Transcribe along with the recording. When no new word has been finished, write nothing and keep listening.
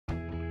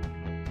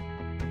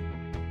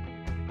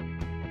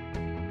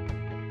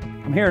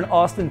I'm here in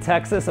Austin,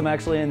 Texas. I'm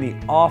actually in the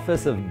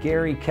office of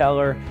Gary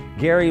Keller.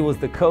 Gary was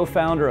the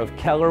co-founder of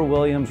Keller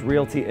Williams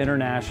Realty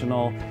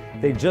International.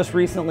 They just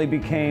recently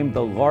became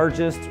the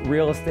largest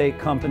real estate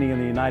company in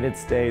the United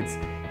States.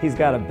 He's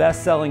got a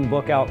best-selling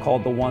book out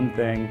called The One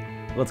Thing.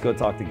 Let's go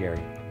talk to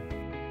Gary.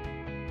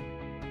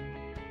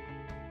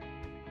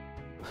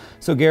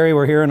 So Gary,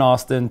 we're here in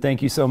Austin.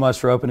 Thank you so much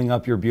for opening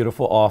up your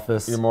beautiful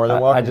office. You're more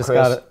than welcome,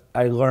 Chris.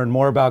 I learned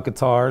more about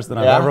guitars than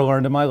I've ever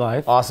learned in my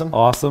life. Awesome.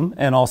 Awesome.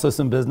 And also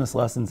some business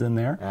lessons in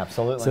there.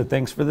 Absolutely. So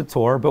thanks for the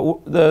tour.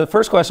 But the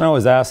first question I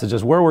always ask is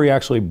just where were you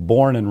actually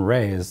born and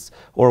raised?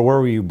 Or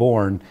where were you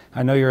born?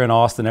 I know you're in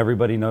Austin.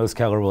 Everybody knows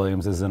Keller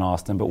Williams is in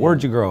Austin. But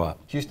where'd you grow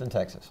up? Houston,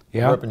 Texas.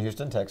 Yeah. Grew up in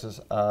Houston, Texas.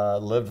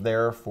 Lived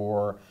there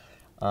for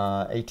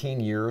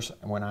 18 years.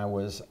 When I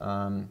was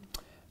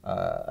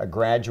a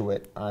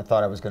graduate, I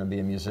thought I was going to be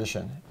a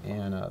musician.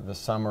 And the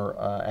summer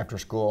after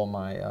school,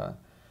 my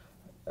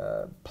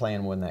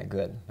playing wasn't that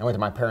good. I went to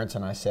my parents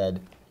and I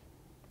said,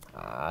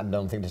 I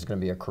don't think this is going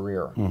to be a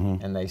career.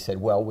 And they said,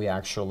 well, we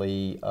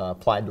actually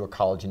applied to a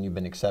college and you've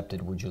been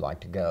accepted. Would you like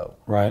to go?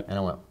 Right. And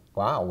I went,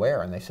 wow,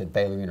 where? And they said,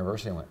 Baylor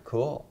University. I went,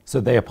 cool. So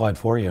they applied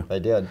for you?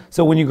 They did.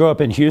 So when you grow up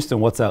in Houston,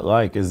 what's that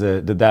like? Is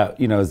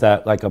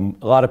that like a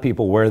lot of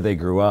people where they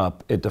grew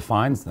up, it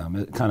defines them.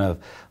 It kind of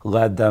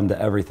led them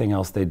to everything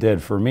else they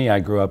did. For me, I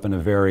grew up in a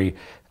very,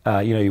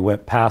 you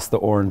went past the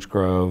orange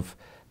grove,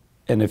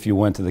 and if you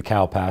went to the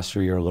cow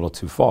pasture, you're a little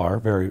too far,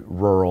 very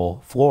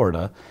rural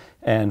Florida.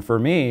 And for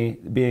me,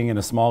 being in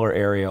a smaller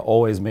area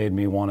always made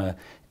me want to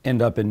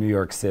end up in New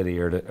York City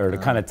or to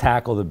kind of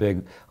tackle the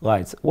big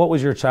lights. What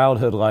was your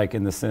childhood like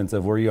in the sense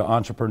of, were you an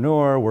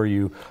entrepreneur? Were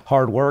you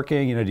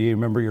hardworking? Do you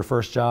remember your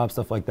first job,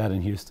 stuff like that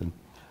in Houston?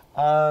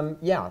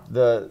 Yeah,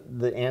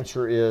 the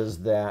answer is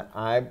that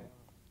I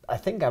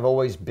think I've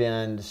always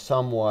been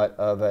somewhat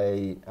of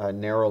a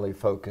narrowly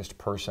focused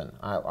person,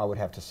 I would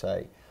have to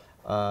say.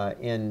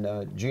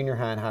 In junior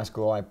high and high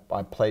school,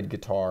 I played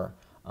guitar.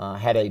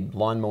 Had a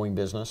lawn mowing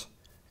business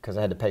because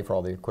I had to pay for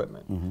all the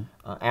equipment.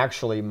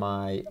 Actually,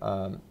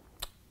 going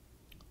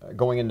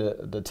into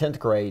the 10th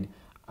grade,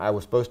 I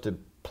was supposed to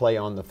play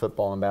on the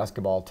football and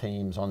basketball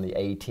teams, on the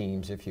A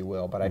teams, if you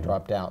will, but I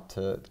dropped out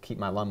to keep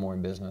my lawn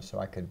mowing business so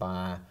I could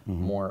buy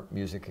more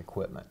music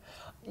equipment.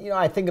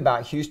 I think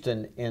about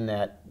Houston in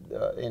that,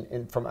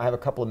 I have a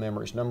couple of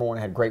memories. Number one,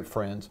 I had great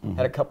friends.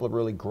 Had a couple of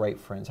really great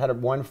friends. Had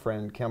one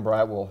friend, Kim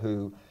Brightwell,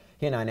 who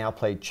he and I now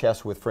play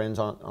chess with friends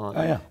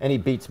and he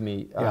beats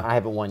me. I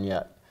haven't won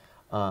yet.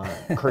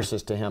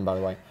 Curses to him, by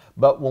the way.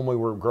 But when we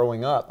were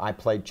growing up, I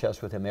played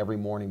chess with him every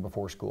morning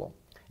before school.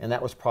 And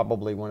that was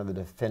probably one of the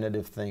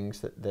definitive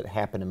things that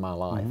happened in my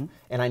life.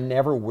 And I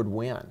never would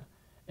win.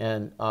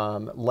 And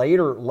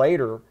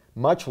later,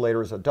 much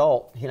later as an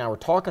adult, he and I were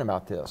talking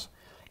about this.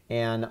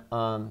 And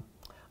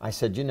I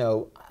said,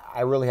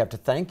 I really have to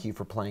thank you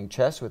for playing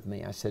chess with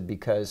me. I said,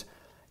 because,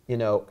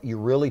 you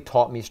really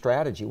taught me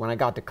strategy. When I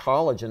got to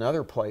college and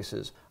other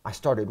places, I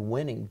started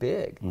winning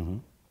big.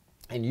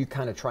 And you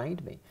kind of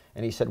trained me.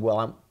 And he said, well,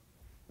 I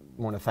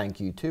want to thank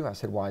you too. I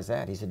said, why is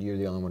that? He said, you're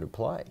the only one who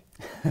play.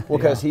 Well,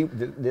 because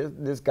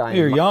this guy.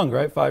 You're young,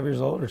 right? 5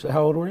 years old, or so.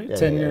 How old were you?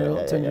 10 years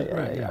old. 10 years.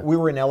 Right. Yeah. We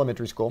were in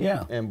elementary school.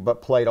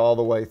 But played all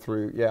the way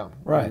through.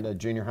 Right. And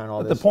junior high and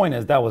all but this. The point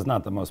is, that was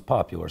not the most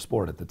popular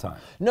sport at the time.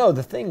 No,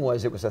 the thing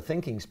was, it was a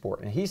thinking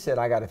sport. And he said,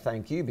 I got to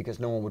thank you because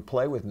no one would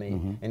play with me.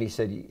 And he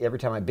said, every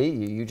time I beat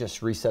you, you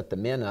just reset the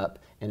men up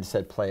and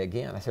said, play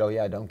again. I said, oh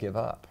yeah, don't give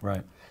up.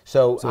 Right.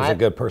 So it was a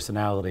good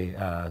personality,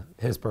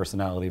 his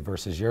personality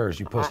versus yours.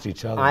 You pushed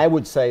each other. I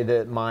would say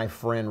that my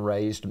friend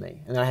raised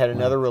me. And I had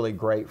another really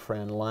great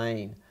friend,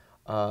 Lane,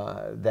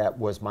 that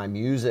was my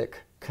music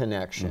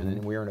connection.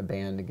 And we were in a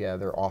band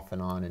together off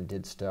and on and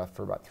did stuff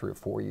for about 3 or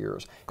 4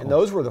 years. Cool. And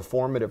those were the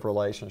formative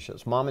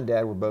relationships. Mom and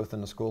Dad were both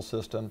in the school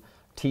system,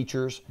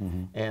 teachers,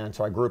 and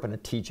so I grew up in a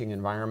teaching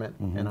environment,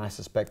 and I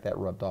suspect that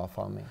rubbed off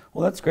on me.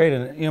 Well, that's great.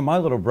 And my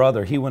little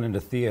brother, he went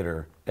into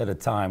theater at a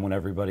time when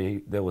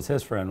everybody that was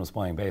his friend was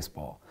playing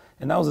baseball.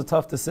 And that was a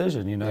tough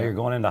decision. You're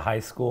going into high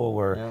school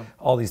where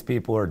all these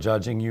people are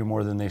judging you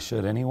more than they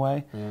should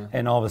anyway,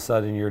 and all of a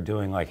sudden you're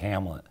doing like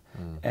Hamlet.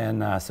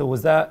 And so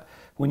was that,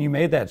 when you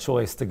made that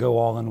choice to go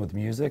all in with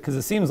music, because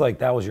it seems like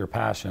that was your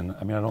passion.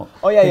 I mean, I don't.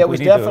 Oh yeah, it was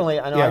definitely.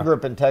 I know I grew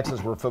up in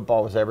Texas where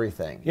football was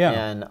everything. Yeah.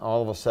 And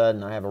all of a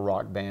sudden, I have a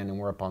rock band and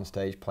we're up on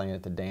stage playing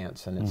at the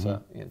dance, and it's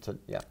a.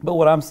 But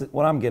what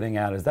I'm getting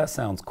at is that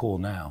sounds cool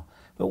now.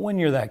 But when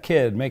you're that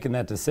kid making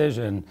that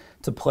decision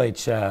to play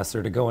chess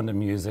or to go into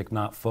music,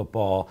 not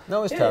football. No,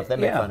 it was tough. They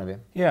made fun of you.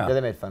 Yeah.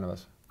 They made fun of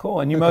us. Cool.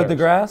 And you mowed the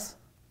grass?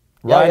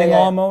 Riding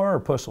lawnmower or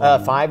push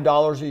lawnmower?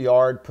 $5 a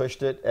yard,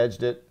 pushed it,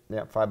 edged it.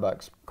 Yeah,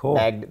 $5. Cool.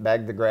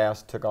 Bagged the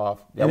grass, took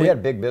off. Yeah, we had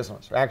a big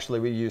business. Actually,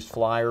 we used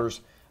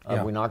flyers.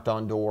 We knocked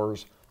on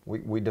doors.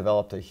 We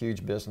developed a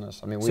huge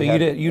business. I mean,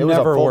 you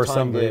never were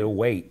somebody to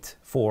wait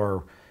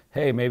for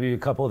hey, maybe a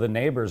couple of the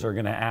neighbors are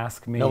going to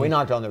ask me. No, we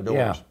knocked on their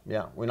doors.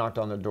 Yeah. We knocked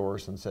on their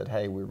doors and said,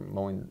 hey, we're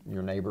mowing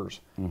your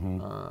neighbors.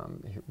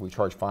 We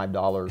charge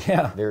 $5.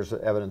 Yeah. There's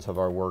evidence of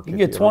our work. You can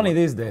get 20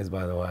 these days,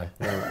 by the way.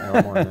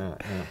 No more than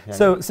that. Yeah.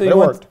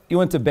 So you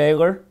went to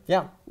Baylor?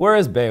 Yeah. Where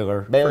is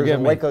Baylor? Baylor's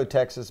in Waco,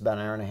 Texas, about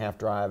an hour-and-a-half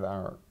drive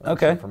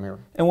from here.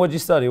 And what did you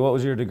study? What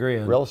was your degree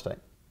in? Real estate.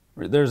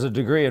 There's a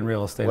degree in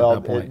real estate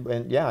at that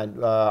point.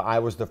 I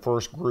was the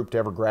first group to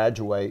ever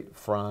graduate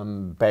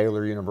from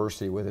Baylor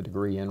University with a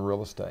degree in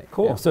real estate.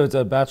 Cool. Yeah. So it's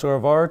a Bachelor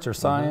of Arts or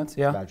Science?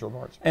 Yeah. Bachelor of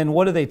Arts. And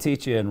what do they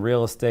teach you in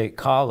real estate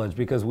college?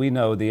 Because we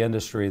know the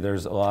industry,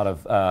 there's a lot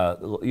of,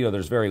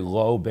 there's very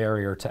low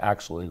barrier to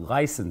actually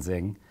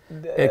licensing.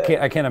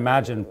 I can't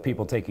imagine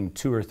people taking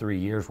 2 or 3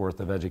 years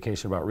worth of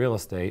education about real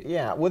estate.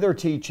 Yeah, well, they're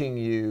teaching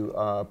you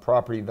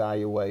property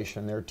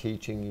valuation. They're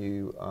teaching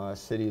you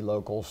city,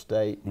 local,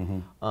 state.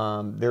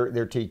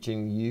 They're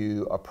teaching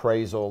you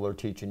appraisal. They're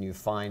teaching you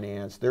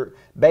finance.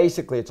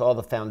 Basically, it's all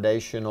the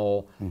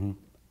foundational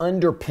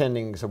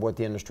underpinnings of what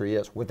the industry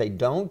is. What they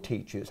don't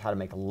teach you is how to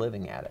make a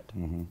living at it,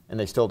 and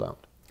they still don't.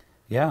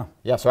 Yeah.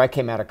 Yeah, so I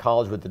came out of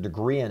college with a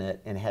degree in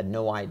it and had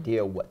no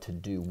idea what to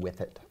do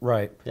with it.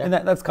 Right. Yeah. And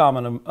that's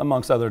common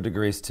amongst other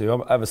degrees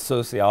too. I have a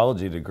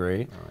sociology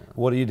degree. Oh, yeah.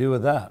 What do you do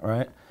with that,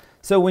 right?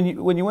 So when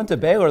you went to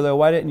Baylor though,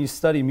 why didn't you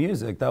study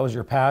music? That was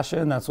your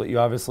passion. That's what you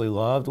obviously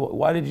loved.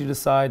 Why did you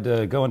decide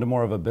to go into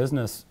more of a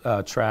business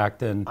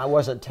track? I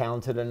wasn't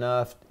talented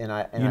enough, and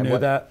I knew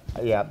that.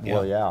 Yeah.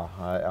 Well, yeah,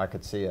 I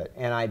could see it,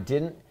 and I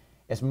didn't.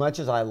 As much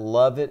as I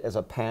love it as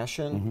a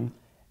passion.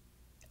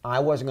 I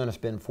wasn't going to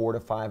spend 4 to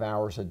 5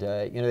 hours a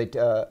day. You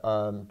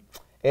know,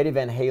 Eddie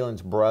Van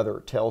Halen's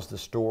brother tells the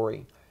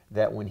story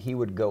that when he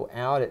would go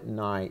out at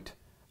night,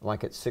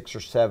 like at 6 or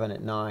 7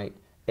 at night,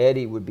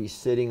 Eddie would be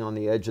sitting on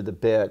the edge of the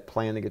bed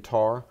playing the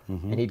guitar,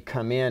 and he'd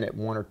come in at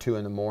 1 or 2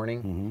 in the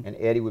morning, and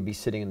Eddie would be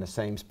sitting in the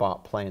same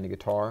spot playing the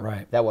guitar.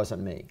 Right. That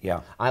wasn't me.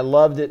 Yeah. I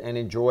loved it and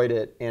enjoyed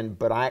it,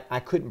 but I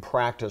couldn't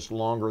practice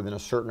longer than a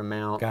certain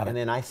amount. Got it. And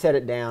then I set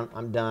it down.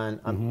 I'm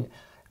done.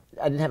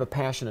 I didn't have a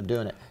passion of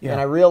doing it. Yeah.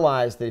 And I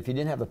realized that if you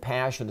didn't have a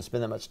passion to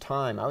spend that much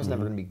time, I was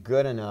never going to be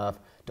good enough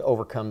to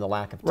overcome the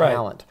lack of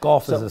talent.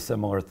 Golf is a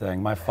similar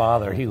thing. My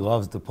father, he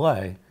loves to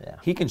play. Yeah.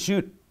 He can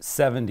shoot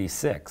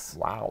 76.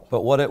 Wow.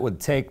 But what it would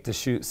take to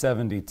shoot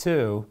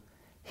 72,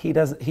 he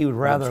doesn't. He would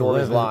rather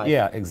live his life.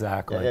 Yeah,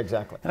 exactly. Yeah,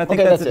 exactly. And I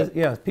think that's it.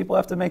 Yeah, people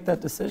have to make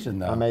that decision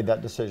though. I made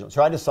that decision.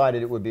 So I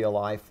decided it would be a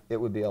life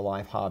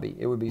hobby.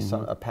 It would be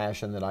a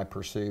passion that I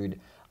pursued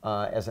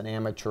as an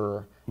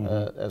amateur,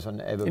 as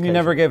an avocation. And you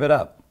never gave it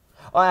up.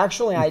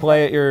 Actually, I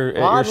play at your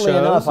shows. Oddly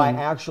enough, I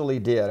actually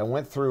did. I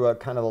went through a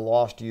kind of the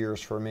lost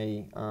years for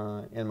me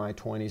in my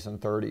 20s and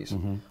 30s.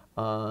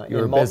 You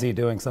were busy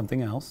doing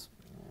something else.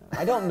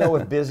 I don't know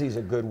if busy is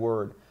a good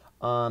word.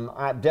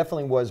 I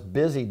definitely was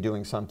busy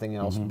doing something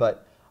else,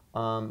 but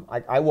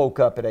I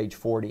woke up at age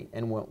 40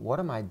 and went, what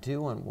am I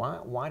doing?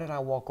 Why did I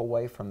walk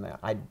away from that?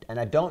 And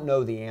I don't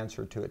know the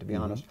answer to it, to be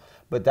honest.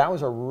 But that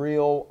was a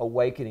real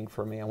awakening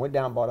for me. I went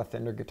down and bought a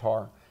Fender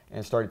guitar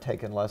and started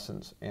taking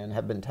lessons, and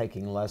have been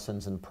taking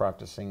lessons and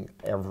practicing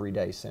every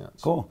day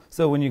since. Cool.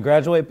 So when you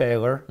graduate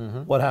Baylor,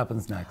 what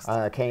happens next?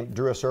 I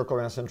drew a circle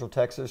around Central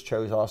Texas,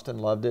 chose Austin,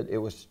 loved it. It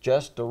was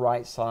just the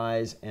right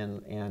size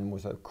and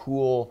was a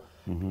cool,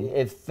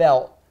 it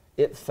felt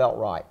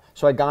right.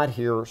 So I got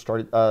here,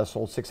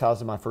 sold 6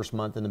 houses my first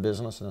month in the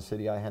business in a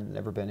city I had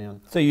never been in.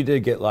 So you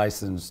did get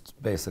licensed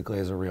basically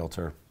as a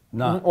realtor.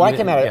 Well,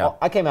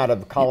 I came out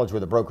of college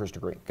with a broker's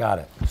degree. Got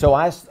it. So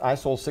I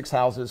sold 6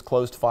 houses,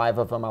 closed 5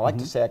 of them. I like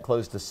to say I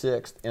closed the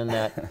 6th in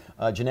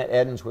that Jeanette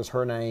Edens was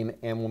her name,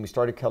 and when we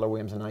started Keller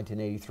Williams in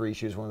 1983,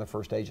 she was one of the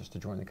first agents to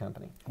join the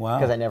company. Wow.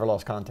 Because I never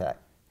lost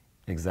contact.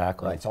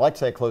 Exactly. Right. So I like to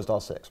say I closed all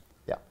 6.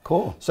 Yeah.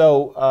 Cool.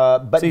 So,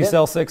 so you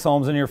sell 6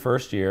 homes in your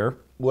first year.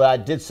 Well, I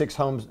did 6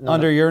 homes.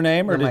 Under your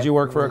name, or did you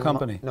work for a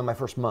company? No, my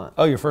first month.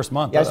 Oh, your first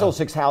month. Yeah, I sold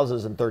 6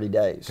 houses in 30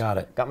 days. Got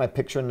it. Got my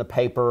picture in the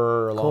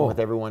paper along with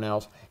everyone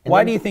else. And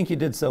why do you think you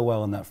did so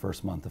well in that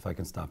first month, if I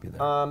can stop you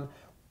there?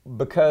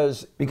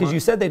 Because you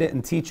said they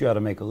didn't teach you how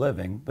to make a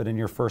living, but in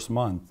your first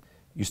month,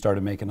 you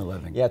started making a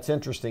living. Yeah, it's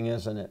interesting,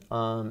 isn't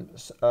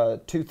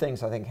it? 2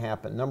 things I think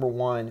happened. Number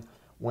one,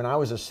 when I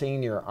was a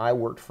senior, I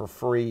worked for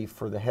free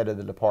for the head of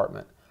the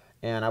department.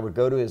 And I would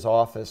go to his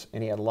office,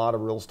 and he had a lot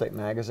of real estate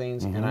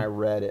magazines, and I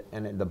read it,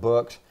 and the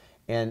books,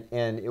 and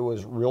it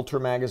was Realtor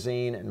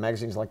magazine and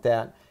magazines like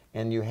that.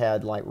 And you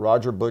had like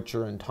Roger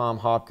Butcher and Tom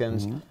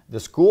Hopkins.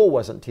 The school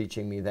wasn't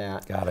teaching me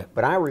that. Got it.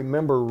 But I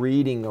remember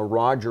reading a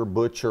Roger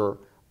Butcher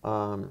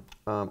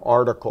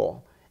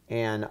article,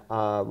 and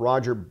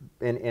Roger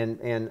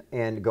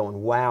and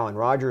going, wow. And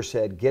Roger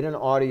said, get an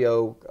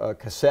audio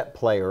cassette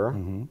player.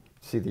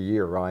 See the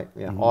year, right?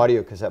 Yeah,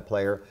 audio cassette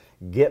player.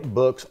 Get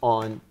books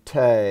on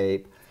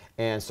tape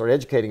and start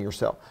educating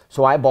yourself.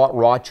 So I bought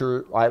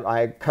Roger,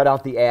 I cut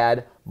out the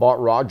ad, bought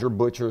Roger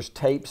Butcher's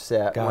tape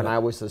set when I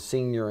was a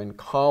senior in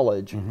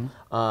college,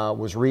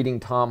 was reading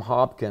Tom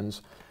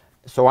Hopkins.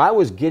 So I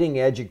was getting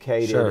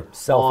educated. Sure,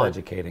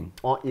 self-educating.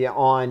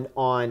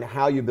 On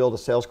how you build a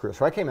sales career.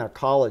 So I came out of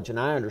college and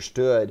I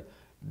understood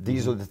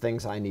these are the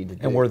things I need to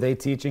do. And were they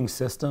teaching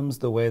systems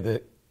the way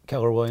that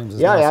Keller Williams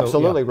is? Yeah, now?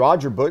 absolutely. So,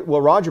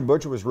 Roger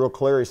Butcher was real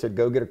clear. He said,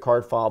 go get a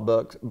card file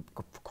box,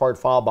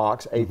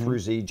 A through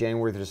Z,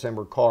 January to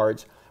December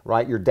cards.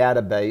 Write your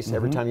database.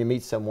 Every time you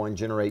meet someone,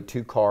 generate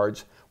 2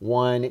 cards.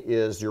 One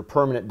is your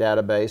permanent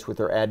database with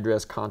their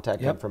address,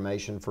 contact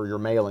information for your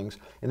mailings.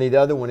 And the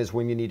other one is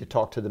when you need to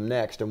talk to them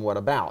next and what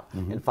about,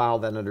 and file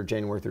that under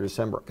January through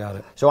December. Got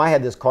it. So I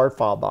had this card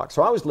file box.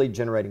 So I was lead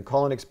generating,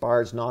 calling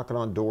expireds, knocking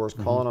on doors,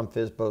 calling on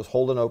FSBOs,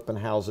 holding open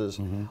houses,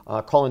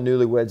 calling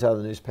newlyweds out of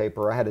the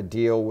newspaper. I had a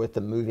deal with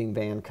the moving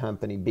van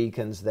company,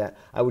 Beacons, that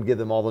I would give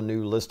them all the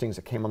new listings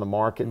that came on the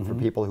market for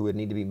people who would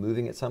need to be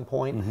moving at some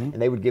point.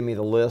 And they would give me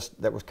the list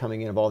that was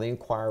coming in of all the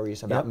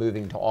inquiries about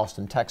moving to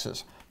Austin,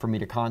 Texas for me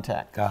to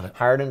contact. Got it.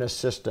 Hired an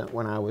assistant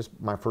when I was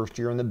my first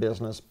year in the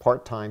business,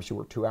 part-time. She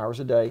worked 2 hours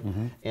a day.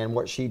 And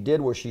what she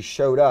did was she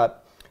showed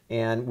up,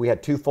 and we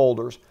had 2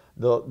 folders,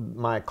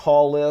 my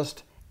call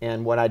list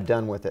and what I'd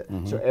done with it.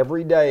 So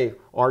every day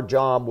our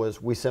job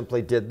was we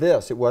simply did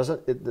this. It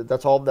wasn't,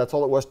 that's all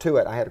it was to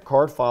it. I had a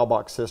card file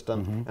box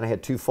system and I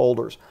had 2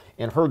 folders.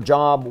 And her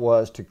job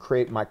was to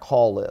create my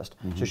call list.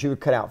 So she would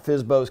cut out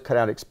FSBOs, cut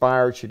out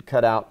expired, she'd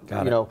cut out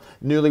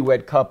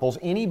newlywed couples,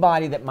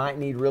 anybody that might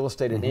need real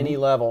estate at any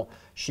level,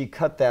 she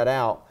cut that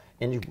out.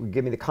 And you would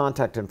give me the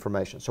contact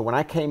information. So when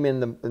I came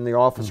in the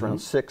office around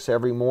 6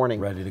 every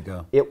morning, ready to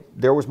go.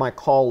 There was my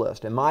call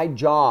list, and my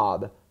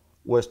job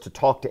was to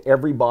talk to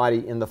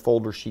everybody in the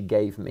folder she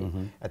gave me.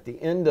 At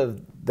the end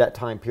of that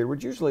time period,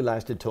 which usually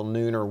lasted till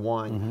noon or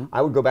 1,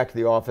 I would go back to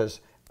the office,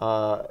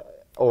 I'd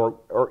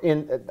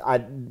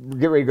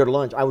get ready to go to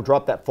lunch. I would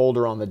drop that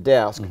folder on the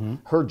desk.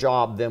 Her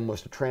job then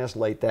was to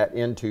translate that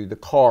into the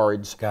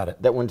cards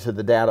that went to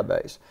the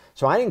database.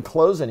 So I didn't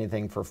close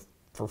anything for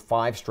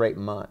 5 straight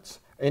months.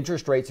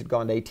 Interest rates had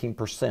gone to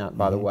 18%,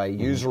 by the way.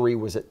 Usury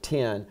was at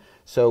 10.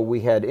 So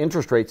we had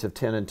interest rates of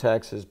 10 in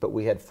Texas, but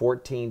we had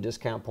 14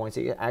 discount points.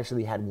 It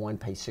actually had one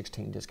pay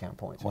 16 discount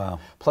points. Wow.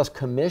 Plus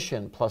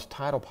commission, plus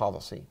title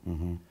policy.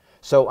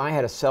 So I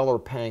had a seller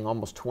paying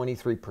almost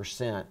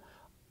 23%.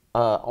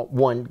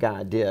 One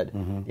guy did,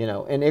 you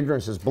know, and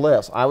ignorance is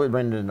bliss. I would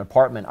rent an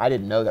apartment. I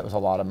didn't know that was a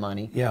lot of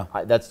money. Yeah.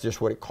 That's just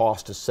what it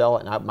cost to sell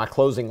it. And my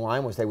closing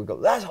line was, they would go,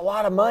 that's a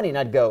lot of money. And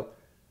I'd go,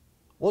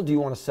 well, do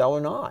you want to sell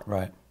or not?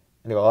 Right.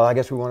 And they go, well, I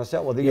guess we want to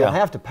sell. Well, you don't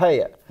have to pay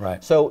it.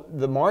 Right. So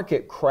the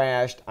market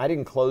crashed. I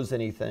didn't close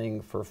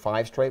anything for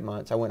 5 straight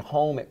months. I went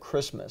home at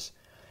Christmas,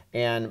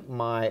 and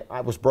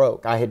I was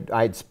broke. I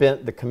had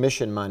spent the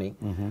commission money,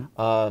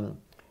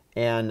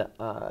 and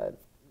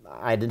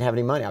I didn't have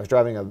any money. I was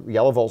driving a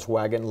yellow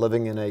Volkswagen,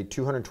 living in a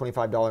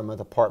 $225 a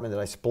month apartment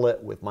that I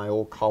split with my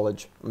old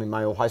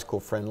my old high school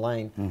friend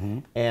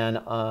Lane, and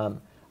I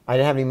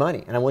didn't have any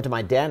money. And I went to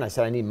my dad and I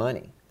said, I need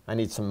money. I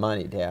need some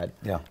money, Dad.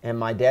 Yeah. And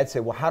my dad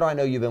said, well, how do I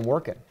know you've been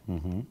working?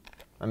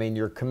 I mean,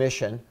 your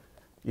commission,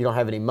 you don't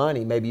have any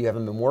money, maybe you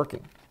haven't been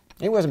working.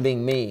 He wasn't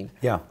being mean.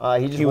 Yeah.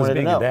 He just wanted to know. He was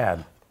being a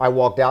dad. I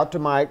walked out to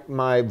my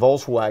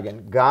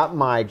Volkswagen, got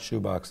my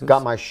shoeboxes,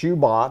 got my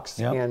shoebox,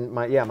 and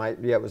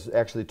it was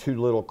actually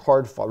 2 little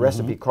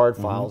recipe card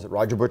files that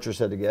Roger Butcher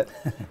said to get,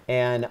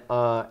 and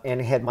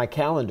had my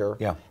calendar.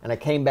 Yeah. And I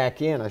came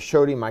back in. I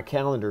showed him my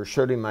calendar,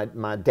 showed him my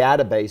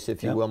database,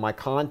 if you will, my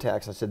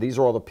contacts. I said, these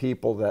are all the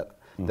people that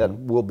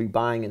will be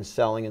buying and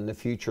selling in the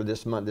future,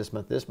 this month, this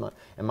month, this month.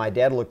 And my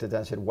dad looked at that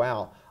and said,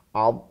 wow,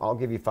 I'll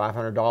give you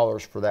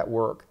 $500 for that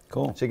work.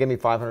 Cool. So he gave me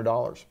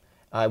 $500.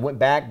 I went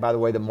back, by the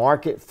way, the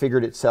market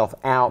figured itself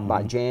out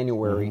by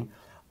January,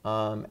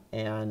 and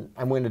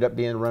I ended up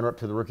being runner-up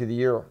to the Rookie of the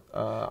Year.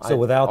 So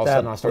without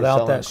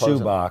that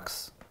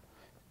shoebox,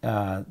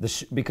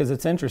 because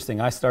it's interesting,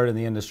 I started in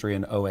the industry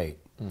in 08.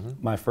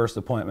 My first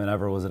appointment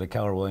ever was at a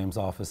Keller Williams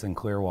office in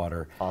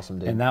Clearwater. Awesome,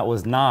 dude. And that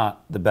was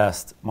not the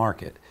best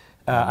market.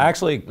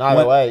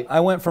 I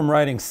went from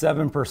writing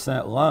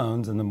 7%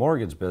 loans in the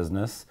mortgage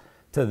business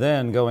to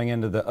then going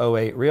into the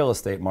 08 real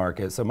estate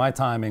market. So my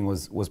timing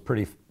was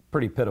pretty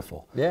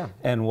pitiful. Yeah.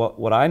 And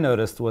what I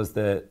noticed was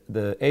that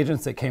the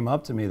agents that came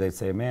up to me, they'd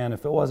say, man,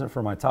 if it wasn't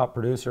for my top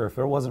producer, if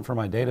it wasn't for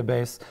my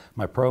database,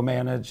 my pro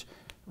manage,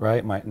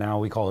 right? Now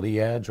we call it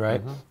e-edge,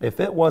 right? If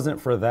it wasn't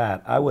for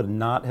that, I would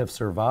not have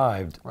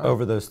survived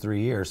over those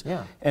 3 years.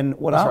 Yeah. And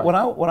what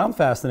I'm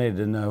fascinated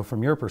to know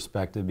from your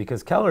perspective,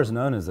 because Keller's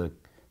known as a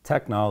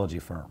technology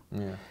firm.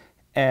 Yeah.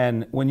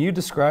 And when you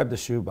describe the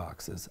shoe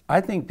boxes, I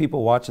think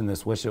people watching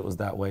this wish it was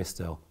that way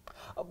still.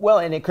 Well,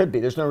 and it could be.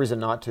 There's no reason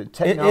not to.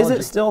 Technology, is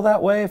it still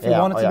that way if you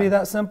want it to be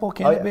that simple?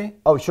 Can it be?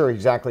 Oh, sure,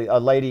 exactly. A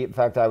lady, in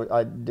fact,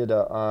 I did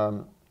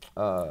a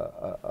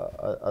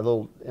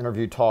little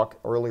interview talk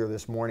earlier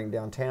this morning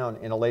downtown,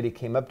 and a lady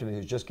came up to me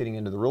who's just getting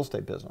into the real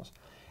estate business.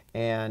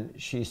 And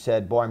she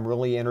said, boy, I'm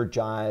really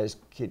energized.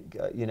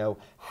 You know,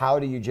 how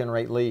do you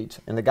generate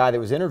leads? And the guy that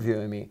was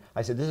interviewing me,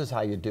 I said, this is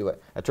how you do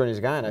it. I turned to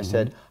this guy and I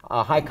said,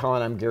 hi,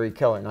 Colin, I'm Gary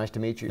Keller. Nice to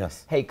meet you.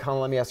 Yes. Hey,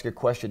 Colin, let me ask you a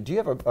question. Do you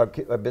have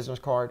a business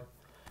card?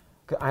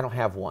 I don't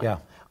have one. Yeah.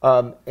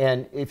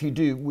 And if you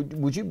do,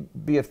 would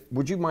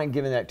you mind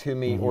giving that to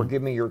me, or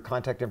give me your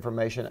contact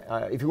information?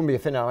 If you wouldn't be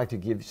offended, I'd like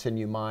to send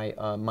you my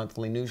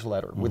monthly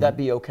newsletter. Would that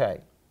be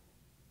okay?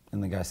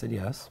 And the guy said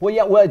yes. Well,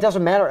 yeah. Well, it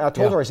doesn't matter. I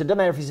told her. I said, it doesn't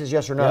matter if he says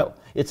yes or no. Yep.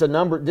 It's a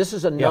number. This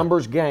is a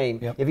numbers game.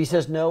 Yep. If he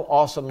says no,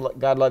 awesome.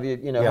 God love you.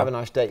 You know, have a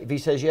nice day. If he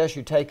says yes,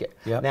 you take it.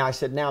 Yep. Now I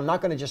said, now I'm not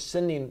going to just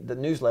send him the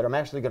newsletter. I'm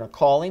actually going to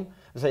call him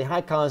and say,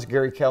 hi, Collins,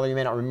 Gary Keller. You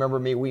may not remember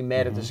me. We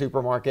met at the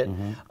supermarket,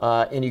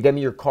 and you gave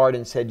me your card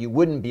and said you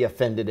wouldn't be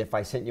offended if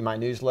I sent you my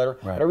newsletter.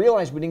 Right. But I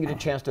realized we didn't get a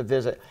chance to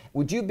visit.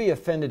 Would you be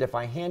offended if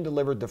I hand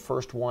delivered the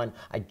first one?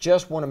 I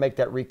just want to make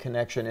that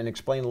reconnection and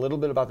explain a little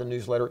bit about the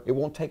newsletter. It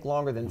won't take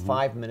longer than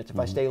 5 minutes. If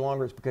I stay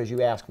longer, it's because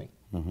you asked me.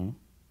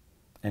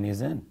 And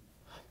he's in.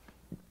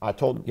 I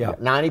told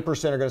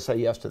 90% are going to say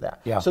yes to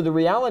that. Yeah. So the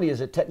reality is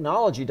that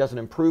technology doesn't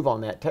improve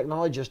on that.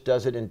 Technology just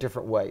does it in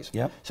different ways.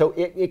 Yep. So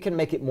it can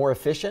make it more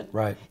efficient.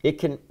 Right. It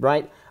can,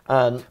 right?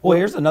 Well,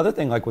 here's another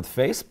thing, like with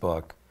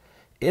Facebook,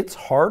 it's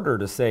harder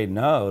to say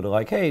no to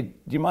like, hey, do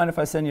you mind if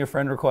I send you a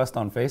friend request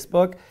on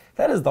Facebook?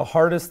 That is the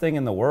hardest thing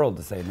in the world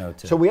to say no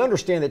to. So we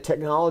understand that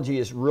technology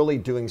is really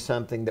doing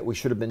something that we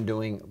should have been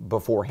doing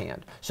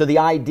beforehand. So the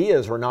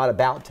ideas are not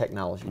about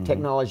technology.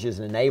 Technology is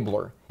an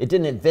enabler. It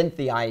didn't invent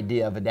the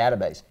idea of a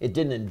database. It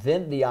didn't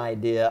invent the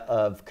idea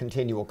of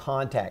continual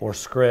contact. Or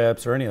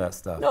scripts or any of that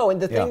stuff. No, and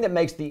the thing that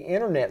makes the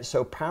internet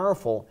so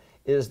powerful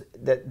is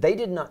that they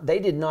did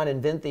not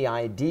invent the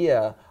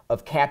idea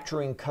of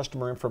capturing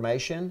customer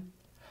information,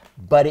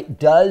 but it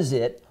does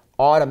it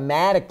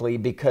automatically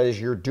because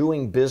you're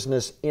doing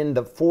business in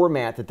the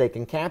format that they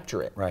can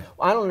capture it. Right.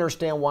 I don't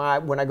understand why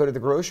when I go to the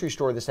grocery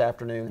store this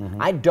afternoon,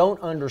 I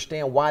don't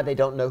understand why they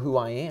don't know who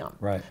I am.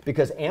 Right.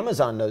 Because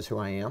Amazon knows who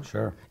I am.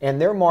 Sure. And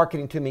they're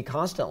marketing to me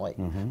constantly.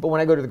 But when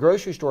I go to the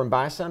grocery store and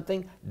buy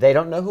something, they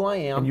don't know who I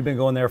am. And you've been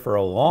going there for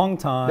a long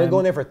time. Been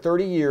going there for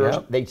 30 years.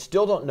 Yep. They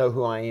still don't know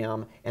who I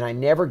am, and I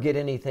never get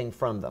anything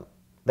from them.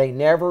 They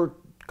never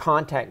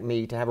contact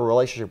me to have a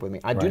relationship with me.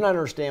 I do not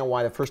understand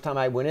why the first time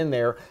I went in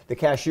there, the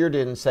cashier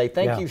didn't say,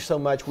 thank you so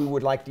much, we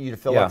would like you to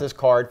fill out this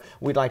card,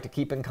 we'd like to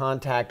keep in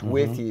contact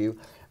with you.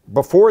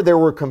 Before there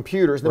were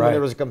computers, then when there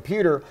was a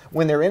computer,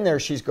 when they're in there,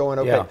 she's going,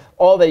 okay,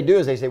 all they do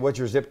is they say, what's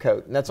your zip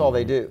code? And that's all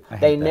they do.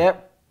 They never,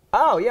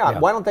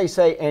 why don't they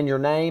say, and your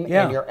name,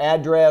 and your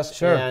address,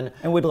 Sure. And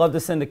we'd love to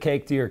send a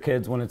cake to your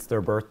kids when it's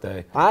their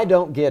birthday. I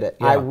don't get it.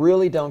 I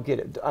really don't get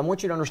it. I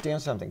want you to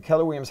understand something.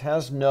 Keller Williams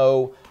has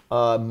no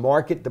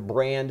market the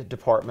brand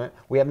department.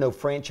 We have no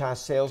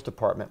franchise sales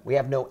department. We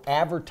have no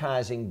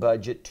advertising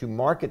budget to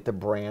market the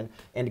brand.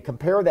 And to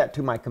compare that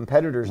to my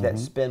competitors that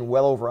spend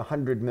well over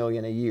 $100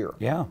 million a year.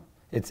 Yeah.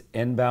 It's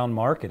inbound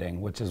marketing,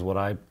 which is what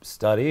I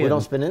study. We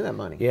don't spend any of that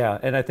money. Yeah.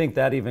 And I think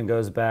that even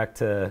goes back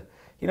to,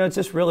 you know, it's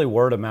just really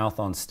word of mouth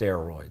on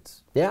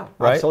steroids. Yeah,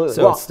 right? absolutely.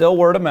 So it's still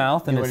word of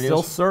mouth and it's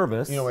still is?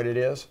 service. You know what it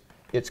is?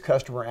 It's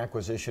customer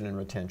acquisition and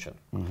retention.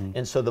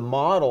 And so the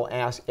model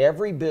asks,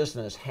 every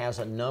business has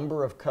a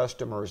number of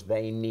customers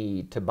they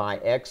need to buy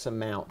X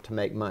amount to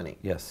make money.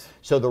 Yes.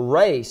 So the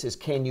race is,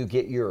 can you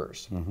get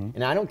yours?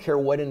 And I don't care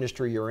what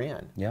industry you're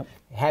in. Yep.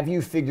 Have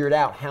you figured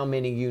out how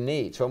many you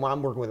need? So when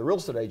I'm working with a real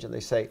estate agent, they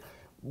say,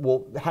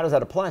 well, how does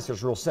that apply? So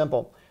it's real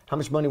simple. How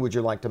much money would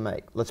you like to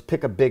make? Let's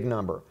pick a big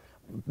number.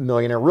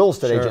 Millionaire real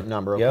estate agent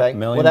number, okay? Yep, $1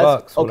 million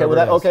bucks. Okay,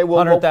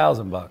 well,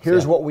 $100,000.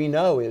 Here's what we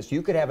know is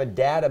you could have a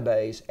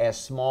database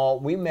as small.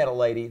 We met a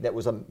lady that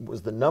was the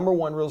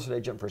 #1 real estate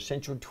agent for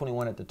Century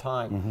 21 at the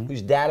time,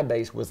 whose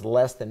database was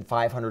less than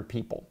 500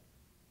 people.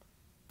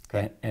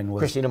 Okay. And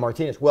Christina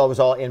Martinez. Well, it was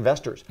all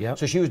investors. Yep.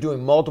 So she was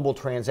doing multiple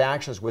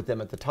transactions with them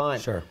at the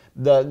time. Sure.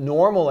 The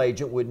normal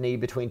agent would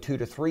need between 2,000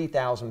 to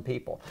 3,000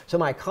 people. So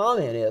my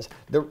comment is,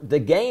 the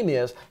game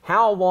is,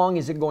 how long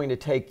is it going to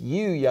take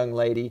you, young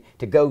lady,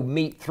 to go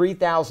meet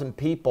 3,000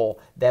 people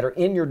that are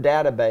in your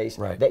database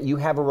that you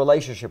have a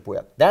relationship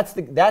with? That's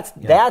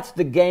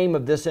the game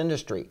of this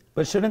industry.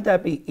 But shouldn't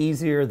that be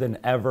easier than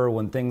ever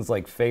when things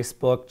like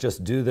Facebook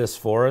just do this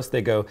for us?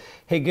 They go,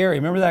 hey, Gary,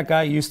 remember that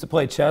guy you used to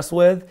play chess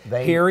with?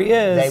 Here he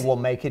is. They will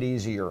make it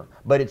easier.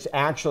 But it's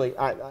actually...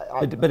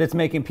 But it's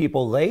making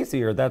people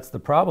lazier. That's the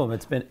problem.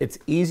 It's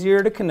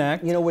easier to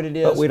connect. You know what it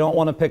is? But we don't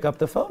want to pick up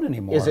the phone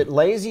anymore. Is it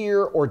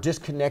lazier or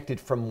disconnected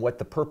from what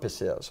the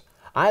purpose is?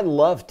 I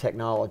love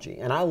technology,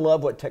 and I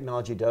love what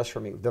technology does for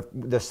me.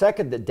 The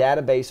second that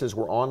databases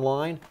were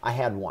online, I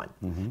had one.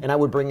 And I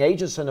would bring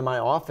agents into my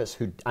office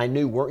who I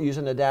knew weren't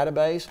using the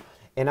database,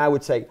 and I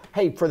would say,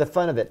 hey, for the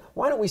fun of it,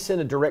 why don't we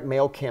send a direct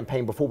mail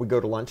campaign before we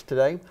go to lunch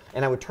today?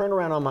 And I would turn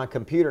around on my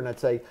computer and I'd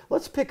say,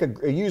 let's pick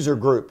a user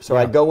group. So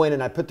I'd go in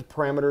and I'd put the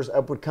parameters,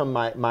 up would come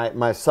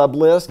my sub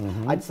list.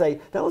 I'd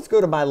say, now let's go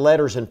to my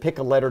letters and pick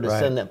a letter to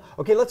send them.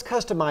 Okay, let's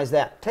customize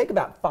that. Take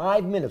about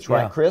 5 minutes,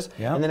 right, Chris?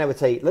 And then I would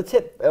say, let's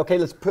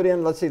put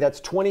in, let's see, that's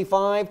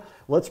 25.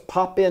 Let's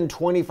pop in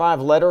 25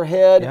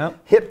 letterhead,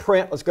 hit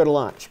print, let's go to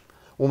lunch.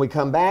 When we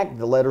come back,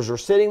 the letters are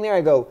sitting there.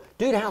 I go,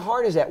 dude, how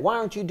hard is that? Why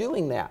aren't you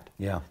doing that?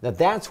 Yeah. Now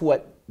that's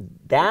what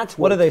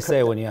What do they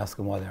say when you ask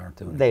them why they aren't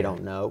doing it? They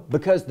don't know,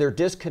 because they're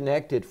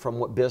disconnected from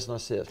what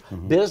business is.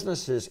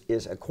 Business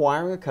is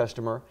acquiring a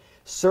customer,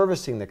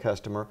 servicing the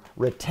customer,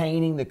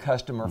 retaining the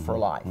customer for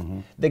life.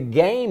 The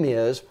game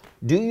is,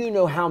 do you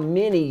know how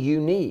many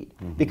you need?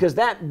 Because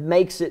that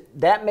makes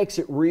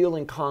it real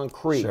and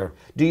concrete. Sure.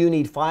 Do you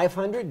need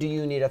 500? Do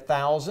you need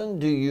 1,000?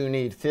 Do you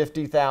need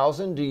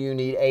 50,000? Do you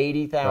need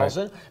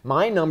 80,000? Right.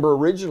 My number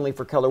originally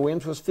for Keller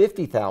Williams was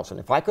 50,000.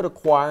 If I could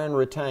acquire and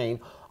retain,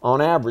 on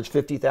average,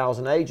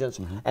 50,000 agents,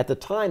 at the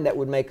time that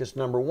would make us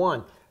number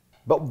one.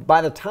 But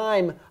by the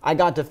time I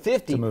got to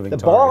 50, the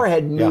bar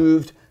had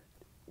moved.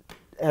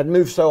 Had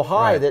moved so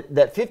high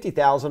that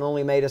 50,000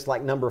 only made us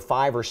like number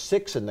 5 or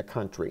 6 in the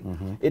country.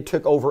 It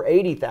took over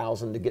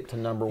 80,000 to get to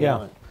number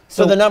 1.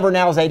 So the number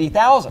now is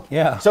 80,000.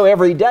 Yeah. So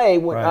every day,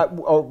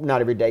 or not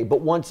every day,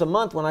 but once a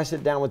month when I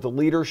sit down with the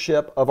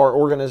leadership of our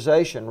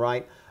organization,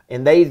 right,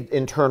 and they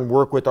in turn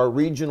work with our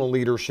regional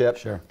leadership,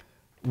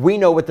 we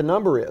know what the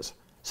number is.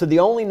 So the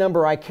only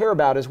number I care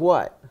about is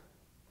what?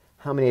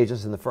 How many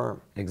agents in the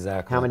firm?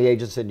 Exactly. How many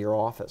agents in your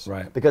office?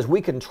 Right. Because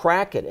we can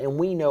track it and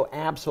we know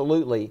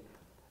absolutely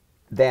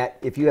that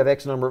if you have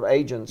X number of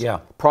agents,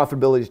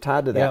 profitability is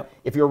tied to that.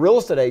 If you're a real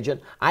estate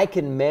agent, I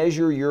can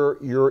measure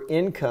your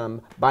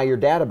income by your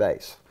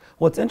database.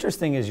 What's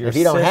interesting is your if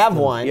you don't have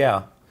one.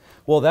 Yeah.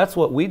 Well, that's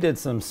what we did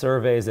some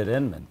surveys at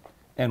Inman.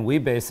 And we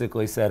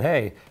basically said,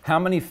 hey, how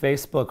many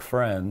Facebook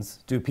friends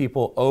do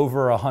people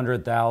over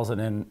 100,000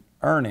 in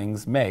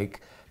earnings make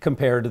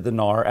compared to the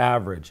NAR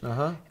average?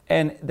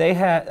 And they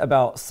had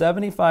about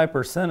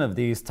 75% of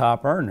these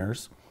top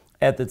earners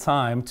at the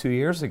time, 2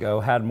 years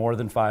ago, had more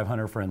than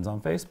 500 friends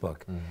on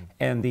Facebook.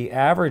 And the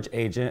average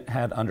agent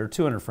had under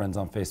 200 friends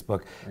on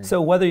Facebook.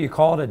 So whether you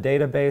call it a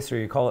database or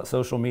you call it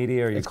social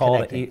media or you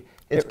call it...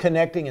 It's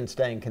connecting and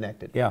staying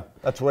connected. Yeah.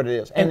 That's what it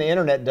is. And the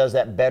internet does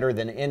that better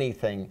than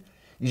anything.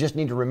 You just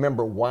need to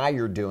remember why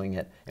you're doing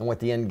it and what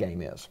the end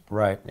game is.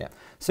 Right. Yeah.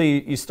 So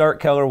you start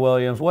Keller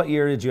Williams. What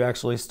year did you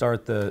actually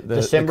start the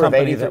December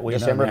company of 83, that we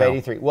December know of now?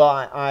 83. Well,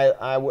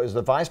 I was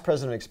the vice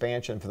president of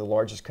expansion for the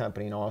largest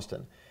company in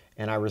Austin,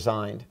 and I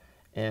resigned.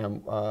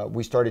 And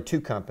we started 2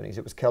 companies.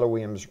 It was Keller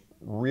Williams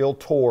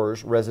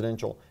Realtors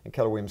Residential and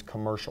Keller Williams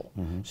Commercial.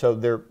 So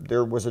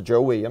there was a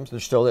Joe Williams. There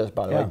still is,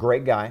 by the way,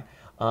 great guy.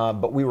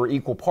 But we were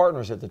equal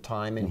partners at the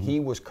time, and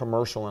he was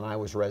commercial and I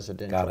was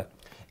residential. Got it.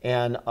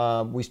 And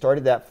we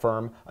started that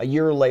firm. A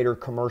year later,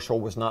 commercial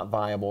was not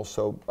viable,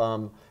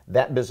 so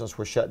that business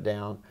was shut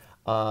down.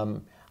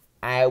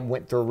 I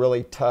went through a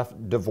really tough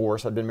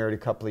divorce. I'd been married a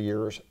couple of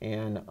years,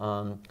 and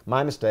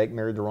my mistake,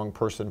 married the wrong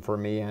person for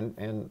me,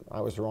 and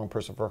I was the wrong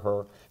person for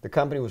her. The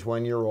company was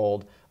 1 year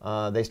old.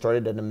 They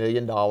started at $1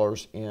 million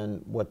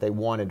in what they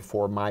wanted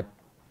for my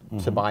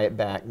to buy it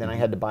back. Then I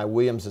had to buy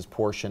Williams's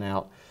portion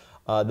out.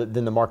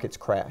 Then the markets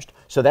crashed.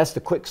 So that's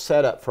the quick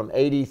setup from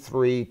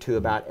 83 to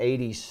about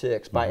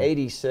 86. By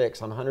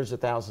 86, I'm hundreds of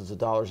thousands of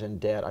dollars in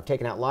debt. I've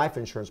taken out life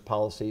insurance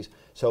policies,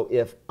 so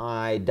if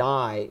I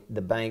die,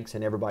 the banks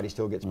and everybody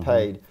still gets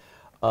paid.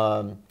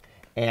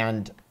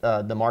 And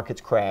the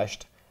markets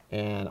crashed,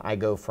 and I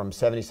go from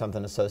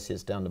 70-something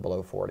associates down to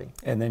below 40.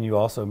 And then you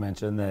also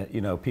mentioned that, you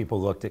know,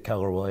 people looked at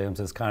Keller Williams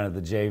as kind of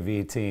the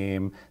JV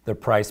team, the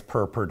price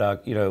per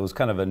product, you know, it was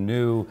kind of a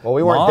new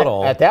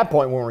model. At that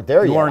point, we weren't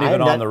there yet. You weren't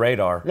even on the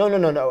radar.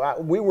 No.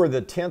 We were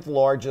the 10th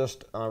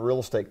largest real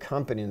estate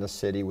company in the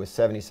city with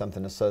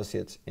 70-something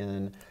associates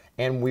in.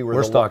 And we were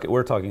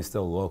we're talking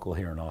still local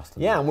here in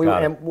Austin. Yeah,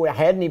 and we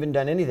hadn't even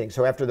done anything.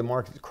 So after the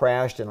market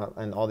crashed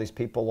and all these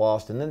people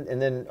lost, and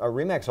then a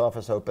RE/MAX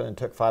office opened and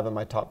took 5 of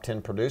my top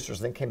 10 producers,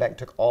 then came back and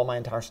took all my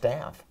entire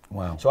staff.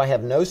 Wow. So I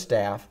have no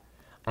staff.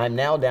 I'm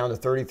now down to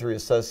 33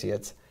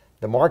 associates.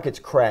 The market's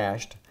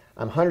crashed.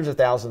 I'm hundreds of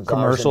thousands of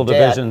dollars Commercial in debt.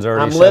 division's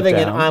already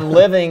I'm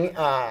living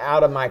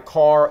out of my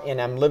car, and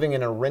I'm living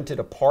in a rented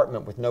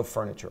apartment with no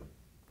furniture.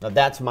 Now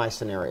that's my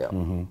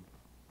scenario.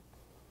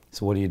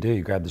 So what do?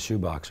 You grab the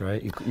shoebox,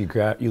 right?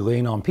 You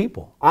lean on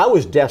people. I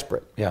was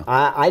desperate. Yeah.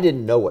 I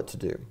didn't know what to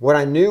do. What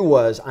I knew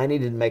was I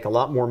needed to make a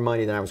lot more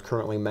money than I was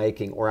currently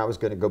making, or I was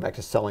going to go back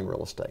to selling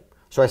real estate.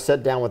 So I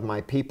sat down with my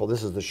people.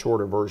 This is the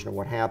shorter version of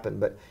what happened.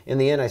 But in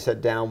the end, I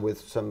sat down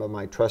with some of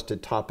my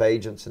trusted top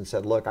agents and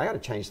said, look, I got to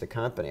change the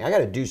company. I got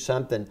to do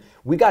something.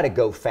 We got to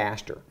go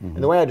faster. And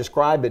the way I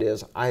describe it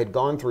is I had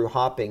gone through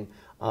hopping.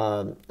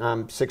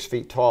 I'm 6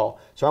 feet tall.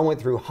 So I went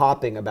through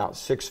hopping about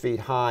 6 feet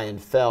high and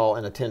fell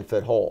in a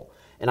 10-foot hole.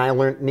 And I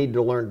needed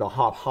to learn to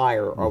hop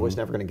higher or I was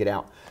never going to get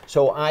out.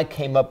 So I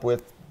came up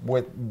with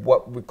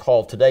what we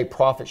call today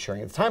profit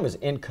sharing. At the time it was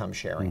income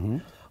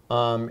sharing.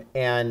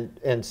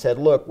 And said,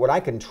 look, what I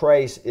can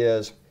trace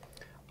is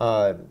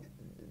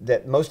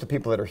that most of the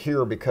people that are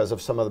here because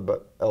of some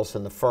other else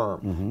in the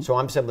firm. So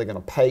I'm simply going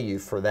to pay you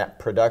for that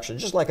production,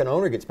 just like an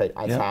owner gets paid.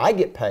 I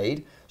get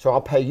paid, so I'll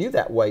pay you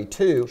that way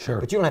too. Sure.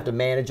 But you don't have to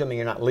manage them, and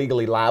you're not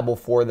legally liable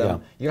for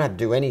them. You don't have to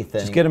do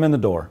anything. Just get them in the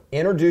door.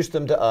 Introduce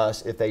them to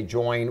us. If they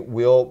join,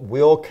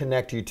 we'll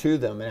connect you to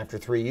them. And after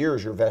 3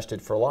 years, you're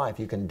vested for life.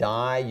 You can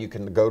die. You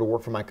can go to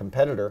work for my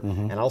competitor,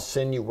 and I'll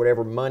send you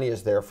whatever money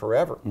is there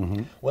forever.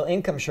 Well,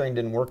 income sharing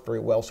didn't work very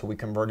well, so we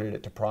converted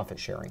it to profit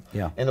sharing.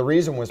 Yeah. And the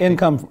reason was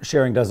income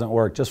sharing doesn't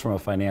work just from a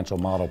financial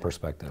model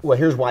perspective? Well,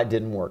 here's why it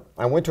didn't work.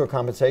 I went to a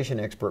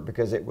compensation expert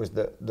because it was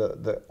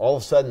all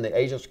of a sudden the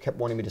agents kept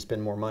wanting me to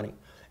spend more money.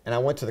 And I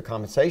went to the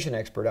compensation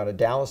expert out of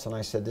Dallas and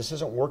I said, this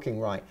isn't working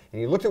right.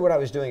 And he looked at what I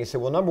was doing. He said,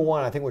 well, number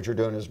one, I think what you're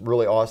doing is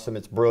really awesome.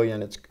 It's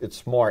brilliant. It's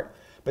smart.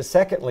 But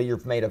secondly,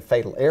 you've made a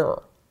fatal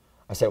error.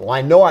 I said, well,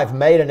 I know I've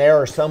made an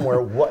error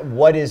somewhere.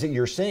 What is it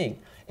you're seeing?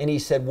 And he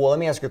said, well, let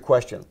me ask you a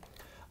question.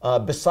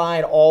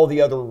 Beside all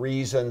the other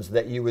reasons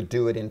that you would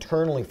do it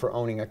internally for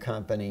owning a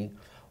company,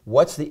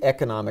 what's the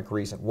economic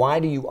reason? Why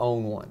do you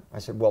own one? I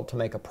said, well, to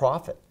make a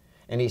profit.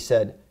 And he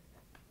said,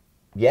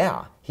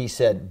 yeah. He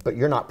said, but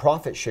you're not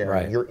profit sharing,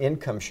 right. You're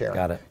income sharing.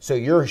 Got it. So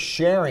you're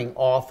sharing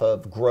off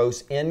of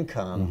gross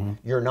income.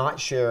 You're not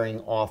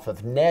sharing off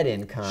of net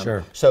income.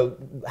 Sure. So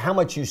how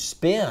much you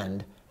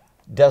spend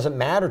doesn't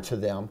matter to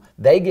them.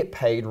 They get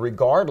paid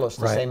regardless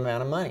the same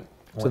amount of money.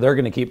 So they're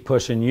going to keep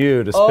pushing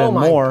you to spend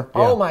more.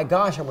 Oh my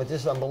gosh, this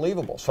is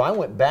unbelievable. So I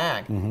went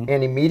back and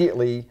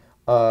immediately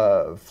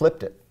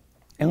flipped it.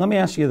 And let me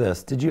ask you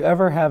this. Did you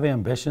ever have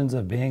ambitions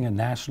of being a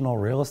national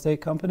real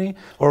estate company?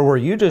 Or were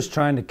you just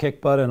trying to kick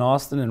butt in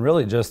Austin and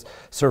really just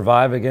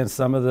survive against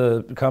some of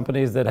the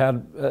companies that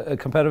had a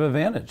competitive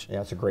advantage? Yeah,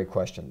 that's a great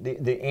question.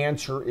 The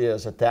answer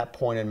is, at that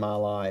point in my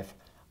life,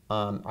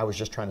 I was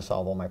just trying to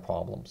solve all my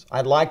problems.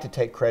 I'd like to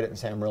take credit and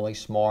say I'm really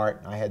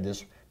smart. I had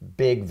this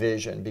big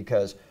vision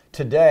because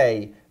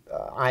today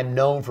I'm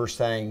known for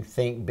saying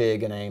think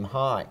big and aim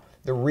high.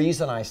 The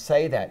reason I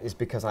say that is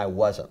because I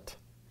wasn't.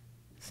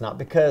 It's not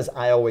because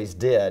I always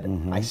did.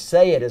 I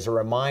say it as a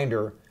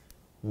reminder,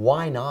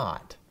 why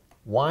not?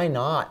 Why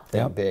not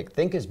think big?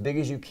 Think as big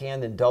as you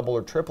can, then double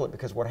or triple it,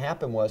 because what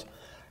happened was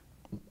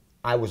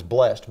I was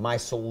blessed. My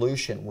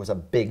solution was a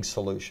big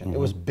solution. It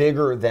was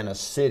bigger than a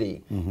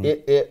city.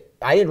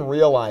 I didn't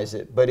realize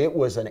it, but it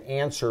was an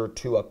answer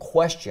to a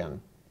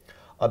question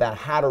about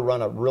how to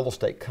run a real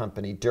estate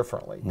company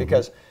differently.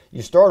 Because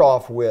you start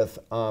off with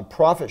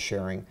profit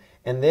sharing,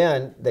 and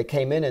then they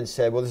came in and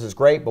said, well, this is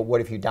great, but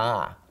what if you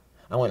die?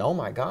 I went, oh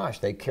my gosh,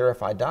 they care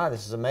if I die.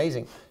 This is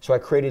amazing. So I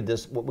created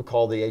this, what we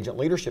call the Agent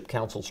Leadership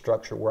Council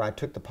structure, where I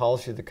took the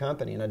policy of the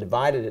company and I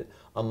divided it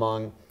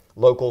among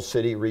local,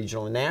 city,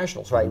 regional, and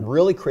national. So I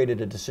really created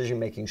a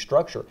decision-making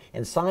structure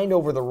and signed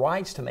over the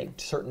rights to make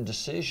certain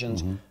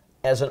decisions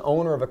as an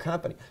owner of a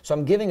company. So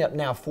I'm giving up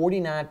now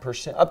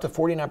 49%, up to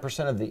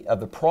 49% of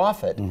the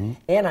profit,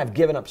 and I've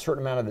given up a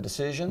certain amount of the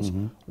decisions.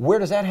 Where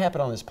does that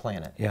happen on this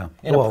planet? Yeah.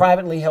 In a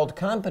privately held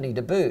company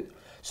to boot.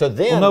 So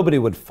then, nobody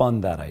would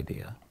fund that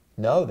idea.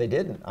 No, they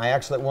didn't. I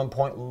actually at one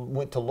point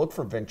went to look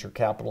for venture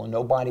capital and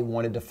nobody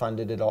wanted to fund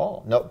it at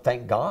all. No,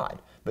 thank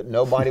God. But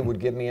nobody would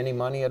give me any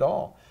money at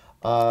all.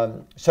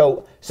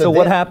 So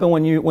what happened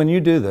when you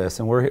do this,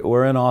 and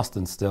we're in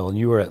Austin still, and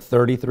you were at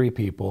 33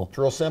 people? It's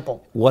real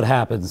simple. What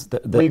happens?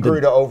 We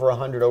grew to over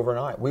 100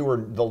 overnight. We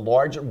were the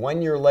largest.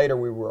 1 year later,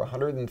 we were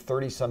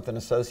 130-something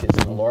associates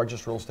in the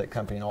largest real estate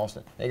company in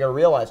Austin. Now, you got to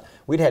realize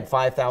we'd had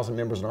 5,000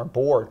 members on our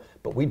board,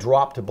 but we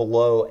dropped to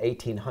below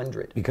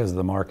 1,800 because of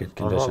the market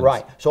conditions.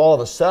 Right. So all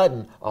of a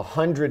sudden,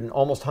 100 and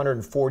almost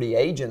 140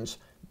 agents.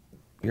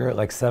 You're at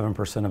like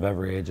 7% of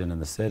every agent in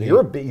the city.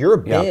 You're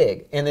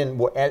big, and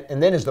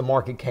then as the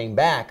market came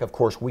back, of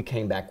course, we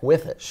came back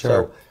with it.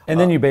 Sure. So, and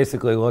then you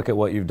basically look at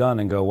what you've done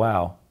and go,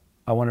 wow,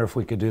 I wonder if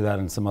we could do that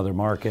in some other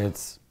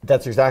markets.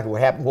 That's exactly what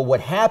happened. Well, what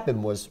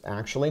happened was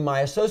actually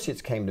my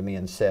associates came to me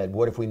and said,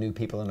 what if we knew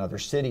people in other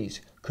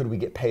cities? Could we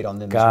get paid on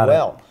them as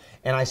well?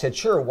 And I said,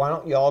 sure, why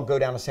don't you all go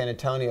down to San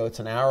Antonio? It's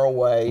an hour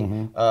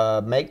away,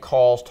 make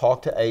calls,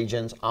 talk to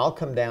agents. I'll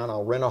come down,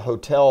 I'll rent a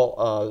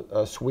hotel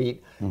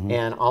suite,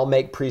 and I'll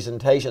make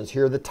presentations.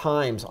 Here are the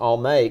times I'll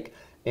make.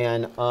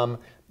 And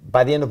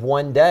by the end of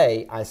one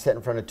day, I sat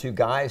in front of two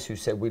guys who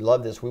said, we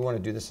love this, we want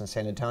to do this in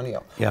San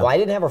Antonio. Yeah. Well, I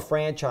didn't have a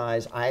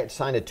franchise. I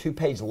signed a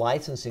 2-page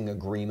licensing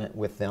agreement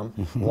with them,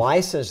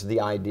 licensed the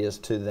ideas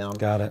to them.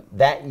 Got it.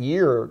 That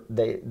year,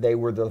 they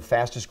were the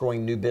fastest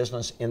growing new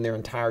business in their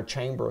entire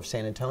chamber of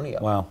San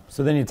Antonio. Wow.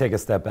 So then you take a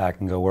step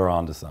back and go, we're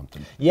on to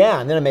something. Yeah,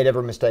 and then I made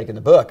every mistake in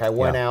the book. I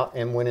went out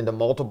and went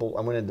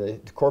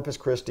into Corpus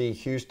Christi,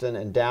 Houston,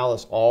 and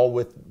Dallas, all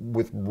with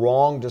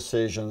wrong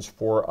decisions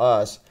for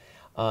us.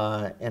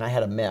 And I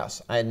had a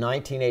mess. In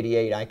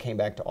 1988, I came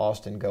back to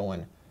Austin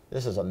going,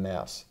 this is a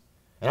mess.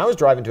 And I was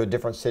driving to a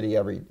different city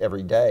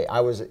every day. If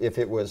I was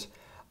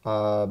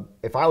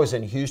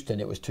in Houston,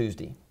 it was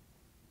Tuesday.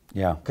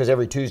 Yeah. Because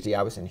every Tuesday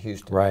I was in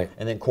Houston. Right.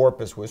 And then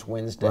Corpus was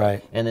Wednesday.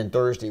 Right. And then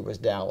Thursday was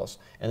Dallas.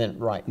 And then,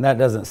 And that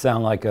doesn't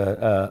sound like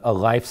a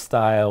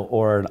lifestyle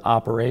or an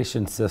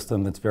operation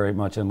system that's very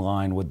much in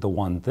line with the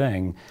one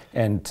thing.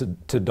 And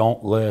to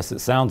don't list, it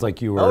sounds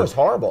like you were. Oh, it's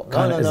horrible.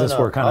 Is this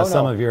where kind of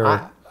some of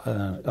your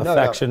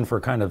affection for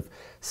kind of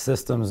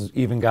systems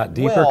even got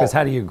deeper? Because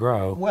how do you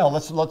grow? Well,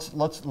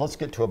 let's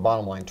get to a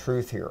bottom line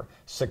truth here.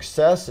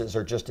 Successes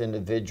are just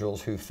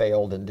individuals who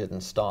failed and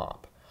didn't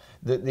stop.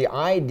 The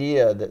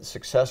idea that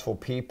successful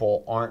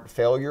people aren't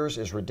failures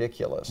is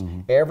ridiculous.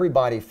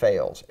 Everybody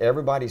fails.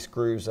 Everybody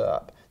screws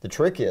up. The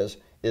trick is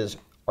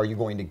are you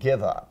going to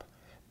give up?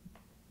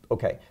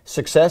 okay,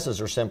 successes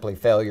are simply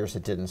failures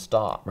that didn't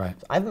stop. Right.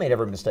 I've made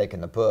every mistake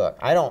in the book.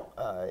 I don't,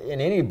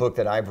 in any book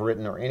that I've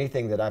written or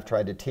anything that I've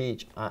tried to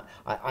teach,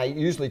 I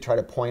usually try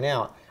to point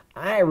out,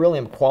 I really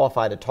am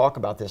qualified to talk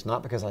about this,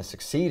 not because I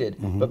succeeded,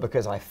 but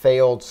because I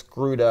failed,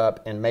 screwed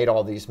up, and made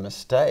all these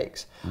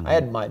mistakes. I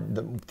had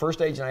the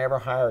first agent I ever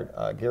hired,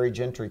 Gary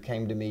Gentry,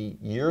 came to me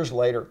years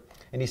later,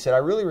 and he said, I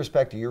really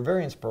respect you. You're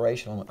very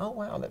inspirational. I went, oh,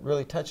 wow, that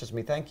really touches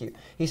me. Thank you.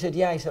 He said,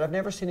 yeah, he said, I've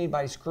never seen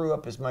anybody screw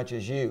up as much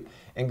as you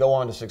and go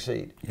on to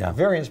succeed. Yeah.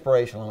 Very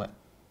inspirational. I went,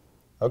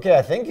 okay,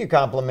 I think you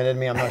complimented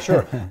me. I'm not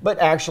sure. But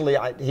actually,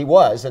 he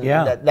was, and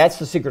that's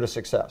the secret of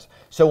success.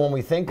 So when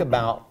we think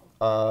about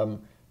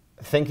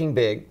thinking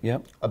big,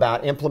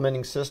 about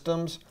implementing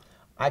systems,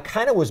 I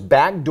kind of was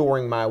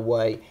backdooring my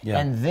way,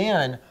 and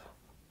then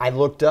I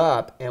looked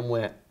up and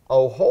went,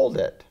 oh, hold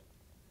it.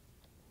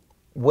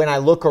 When I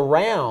look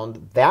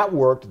around, that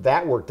worked,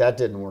 that worked, that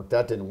didn't work,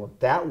 that didn't work,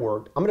 that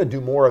worked. I'm going to do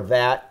more of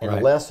that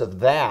and less of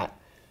that.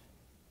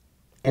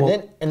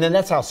 And then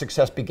that's how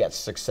success begets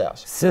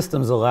success.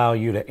 Systems allow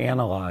you to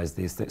analyze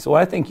these things. So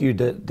what I think you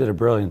did a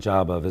brilliant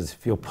job of is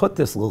if you'll put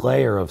this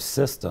layer of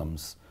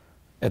systems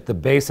at the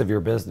base of your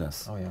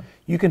business,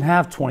 you can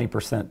have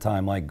 20%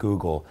 time like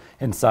Google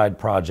inside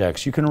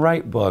projects. You can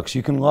write books.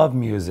 You can love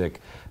music,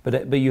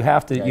 but you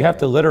have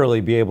to literally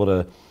be able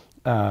to.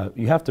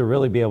 You have to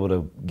really be able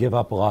to give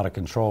up a lot of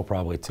control,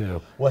 probably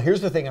too. Well,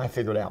 here's the thing I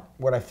figured out.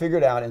 What I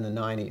figured out in the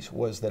 '90s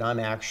was that I'm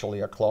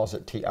actually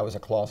I was a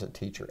closet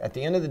teacher. At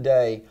the end of the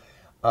day,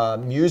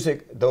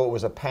 music, though it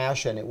was a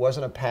passion, it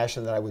wasn't a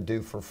passion that I would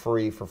do for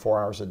free for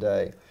 4 hours a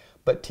day.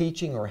 But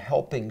teaching or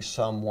helping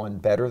someone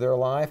better their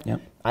life,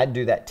 I'd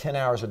do that 10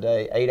 hours a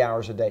day, 8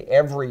 hours a day,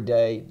 every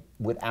day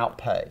without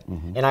pay.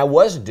 And I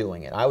was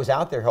doing it. I was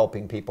out there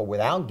helping people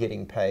without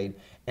getting paid.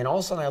 And all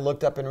of a sudden I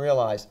looked up and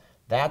realized,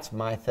 that's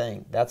my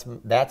thing.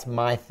 That's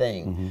my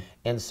thing.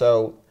 And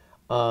so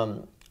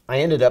I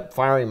ended up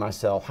firing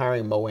myself,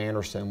 hiring Mo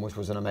Anderson, which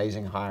was an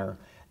amazing hire.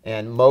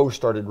 And Mo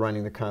started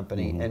running the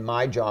company, and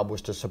my job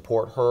was to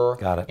support her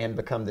and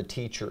become the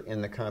teacher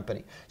in the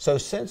company. So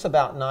since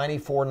about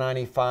 94,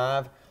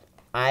 95,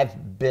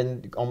 I've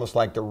been almost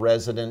like the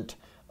resident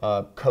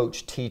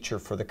coach teacher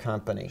for the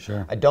company.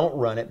 Sure. I don't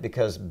run it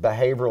because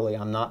behaviorally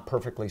I'm not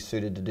perfectly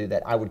suited to do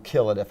that. I would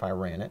kill it if I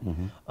ran it.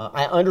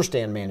 I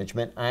understand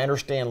management. I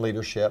understand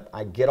leadership.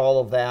 I get all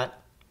of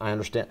that. I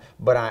understand.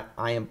 But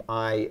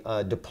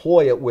I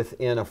deploy it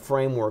within a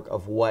framework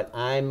of what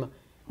I'm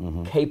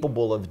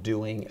capable of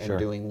doing and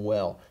doing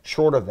well.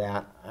 Short of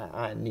that,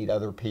 I need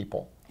other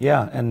people.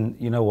 Yeah, and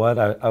you know what?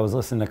 I was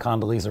listening to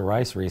Condoleezza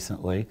Rice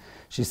recently.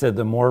 She said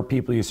the more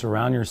people you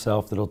surround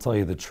yourself that'll tell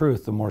you the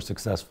truth, the more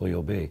successful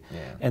you'll be.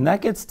 And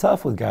that gets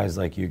tough with guys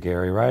like you,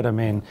 Gary, right? I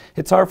mean,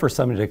 it's hard for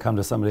somebody to come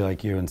to somebody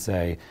like you and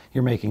say,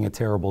 you're making a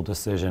terrible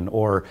decision,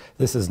 or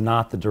this is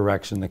not the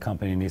direction the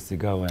company needs to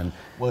go in.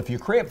 Well, if you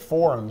create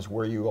forums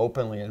where you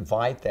openly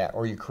invite that,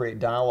 or you create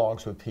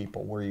dialogues with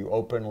people where you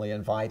openly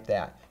invite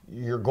that,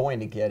 you're going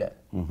to get it.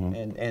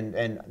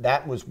 And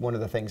that was one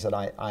of the things that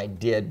I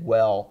did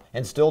well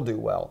and still do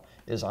well,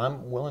 is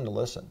I'm willing to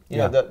listen. You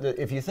know,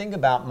 if you think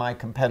about my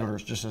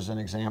competitors, just as an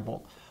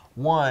example,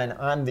 one,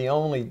 I'm the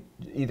only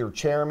either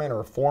chairman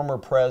or former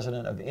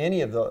president of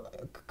any of the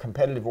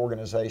competitive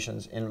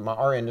organizations in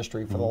our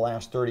industry for the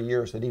last 30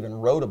 years that even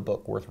wrote a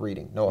book worth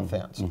reading, no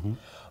offense.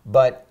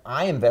 But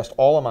I invest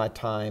all of my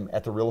time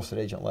at the real estate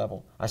agent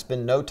level. I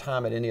spend no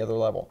time at any other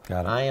level.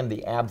 I am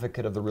the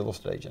advocate of the real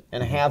estate agent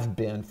and have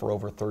been for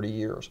over 30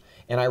 years.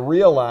 And I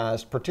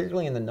realized,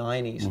 particularly in the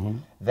 90s,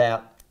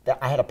 that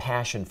I had a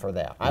passion for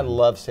that. I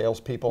love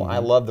salespeople. I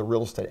love the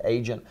real estate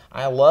agent.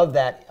 I love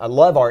that. I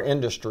love our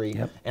industry,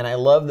 and I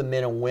love the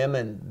men and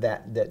women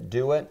that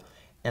do it.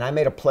 And I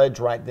made a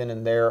pledge right then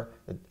and there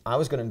that I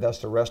was going to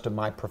invest the rest of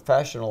my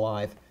professional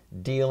life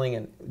dealing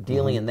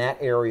in that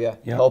area,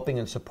 helping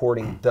and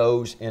supporting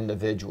those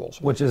individuals.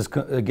 Which is,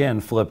 again,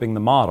 flipping the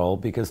model,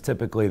 because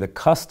typically the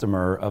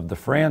customer of the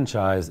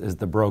franchise is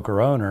the broker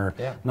owner,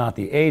 not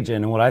the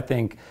agent. And what I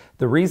think,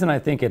 the reason I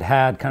think it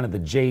had kind of the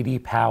J.D.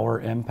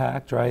 Power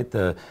impact, right,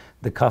 the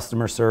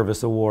customer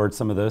service award,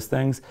 some of those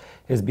things,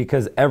 is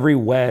because every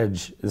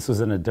wedge, this was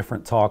in a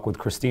different talk with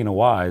Christina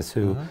Wise,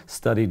 who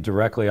studied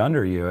directly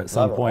under you at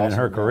some point in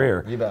her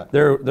career. You bet.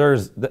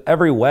 There's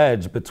every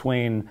wedge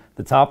between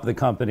the top of the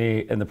company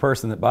and the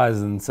person that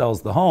buys and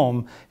sells the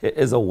home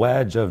is a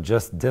wedge of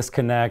just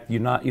disconnect. You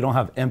don't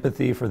have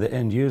empathy for the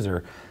end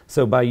user.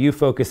 So by you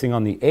focusing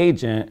on the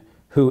agent,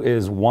 who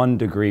is 1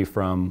 degree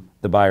from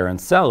the buyer and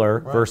seller,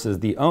 versus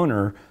the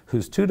owner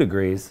who's 2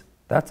 degrees,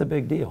 that's a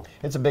big deal.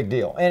 It's a big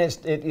deal, and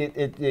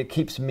it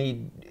keeps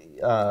me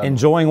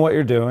enjoying what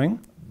you're doing,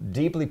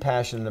 deeply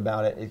passionate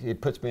about it. It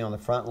puts me on the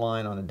front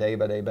line on a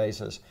day-by-day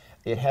basis.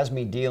 it has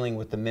me dealing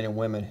with the men and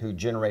women who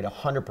generate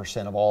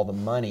 100% of all the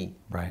money,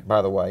 right,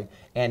 by the way,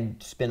 and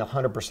spend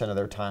 100% of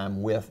their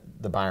time with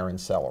the buyer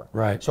and seller.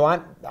 Right.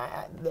 So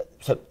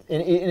so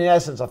in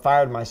essence, I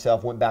fired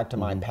myself, went back to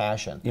my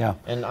passion. Yeah.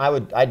 And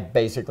I'd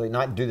basically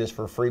not do this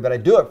for free, but I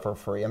do it for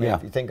free. I mean, Yeah.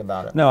 if you think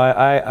about it. No,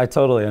 I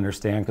totally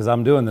understand, because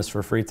I'm doing this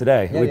for free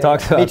today. Yeah, we yeah,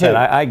 talked yeah. Me about too.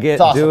 that. I get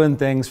It's awesome. doing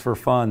things for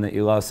fun that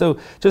you love. So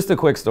just a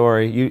quick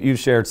story. You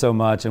shared so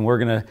much, and we're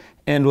going to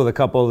end with a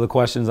couple of the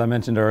questions I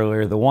mentioned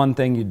earlier. The one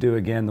thing you'd do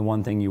again, the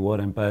one thing you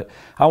wouldn't. But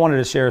I wanted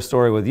to share a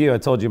story with you. I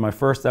told you my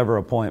first ever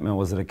appointment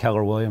was at a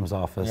Keller Williams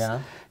office. Yeah.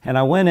 And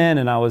I went in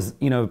and I was,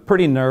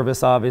 pretty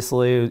nervous,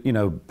 obviously,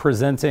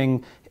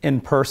 presenting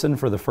in person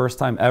for the first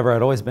time ever.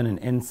 I'd always been an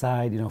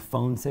inside,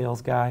 phone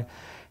sales guy.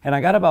 And I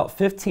got about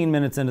 15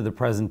 minutes into the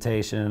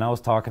presentation, and I was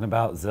talking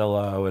about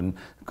Zillow and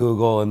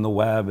Google and the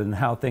web and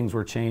how things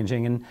were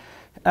changing. And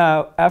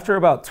after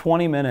about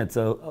 20 minutes,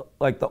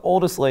 like the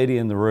oldest lady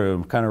in the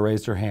room kind of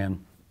raised her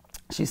hand.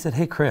 She said,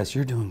 "Hey, Chris,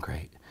 you're doing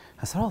great."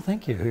 I said, "Oh,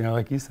 thank you,"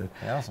 like you said.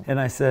 Awesome.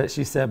 And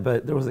she said,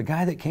 "But there was a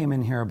guy that came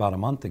in here about a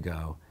month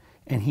ago,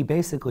 and he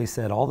basically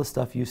said all the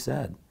stuff you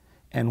said.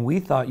 And we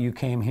thought you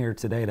came here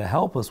today to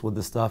help us with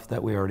the stuff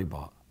that we already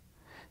bought."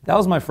 That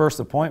was my first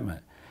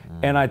appointment.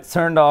 And I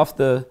turned off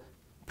the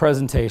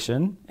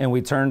presentation, and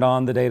we turned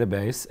on the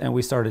database, and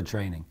we started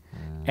training.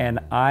 And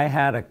I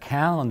had a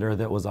calendar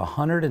that was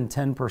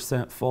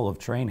 110% full of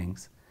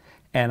trainings,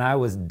 and I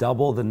was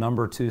double the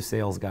number 2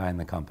 sales guy in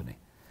the company.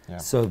 Yeah.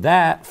 So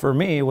that, for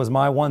me, was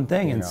my one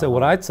thing. And so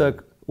what I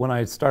took when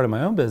I started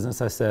my own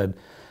business, I said,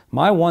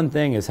 my one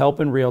thing is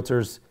helping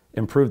realtors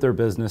improve their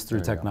business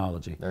through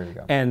technology. There you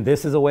go. And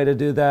this is a way to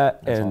do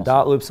that, That's and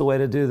awesome. DotLoop's a way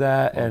to do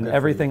that, Well, and good for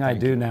everything you. I Thank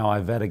do you. now, I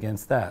vet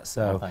against that.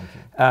 So, Well, thank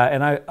you.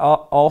 And I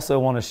also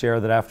want to share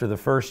that after the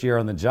first year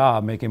on the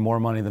job, making more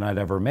money than I'd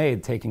ever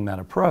made, taking that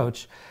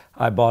approach,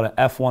 I bought an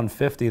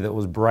F-150 that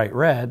was bright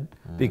red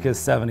because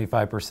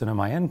 75% of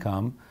my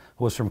income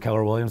was from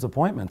Keller Williams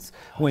appointments.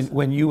 Awesome.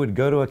 When you would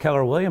go to a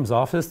Keller Williams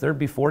office, there'd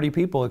be 40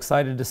 people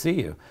excited to see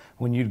you.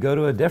 When you'd go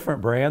to a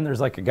different brand,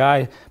 there's like a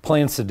guy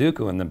playing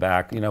Sudoku in the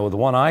back, with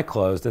one eye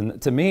closed. And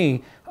to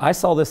me, I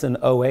saw this in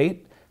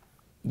 2008.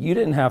 You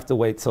didn't have to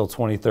wait till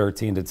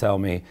 2013 to tell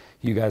me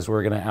you guys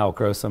were going to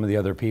outgrow some of the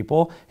other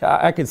people.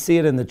 I could see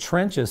it in the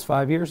trenches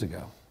 5 years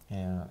ago.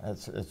 Yeah,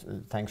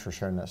 thanks for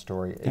sharing that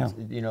story. Yeah.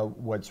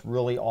 What's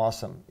really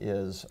awesome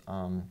is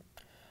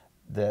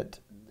that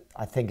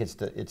I think it's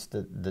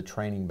the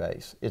training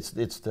base. It's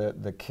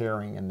the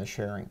caring and the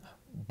sharing.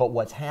 But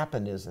what's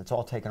happened is it's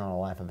all taken on a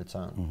life of its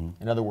own.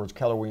 Mm-hmm. In other words,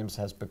 Keller Williams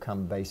has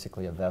become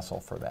basically a vessel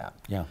for that.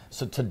 Yeah.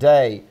 So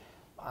today,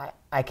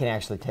 I can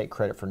actually take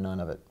credit for none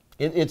of it.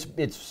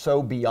 It's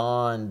so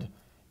beyond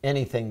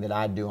anything that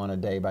I do on a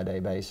day-by-day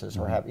basis,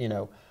 or have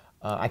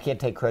I can't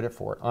take credit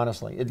for it,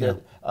 honestly.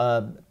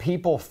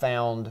 People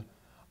found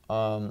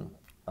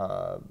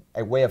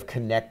a way of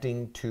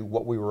connecting to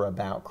what we were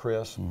about,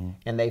 Chris,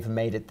 and they've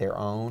made it their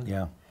own.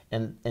 Yeah.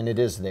 And it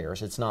is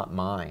theirs. It's not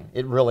mine.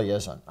 It really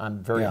isn't.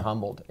 I'm very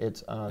humbled.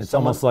 It's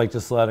almost like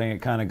just letting it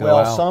kind of go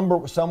out.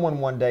 Well, someone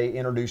one day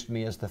introduced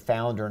me as the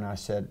founder, and I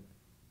said,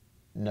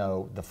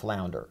 "No, the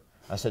flounder."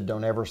 I said,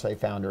 "Don't ever say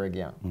founder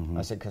again."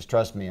 I said, "Because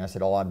trust me," I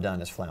said, "all I've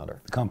done is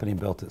flounder." The company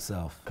built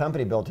itself.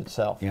 Company built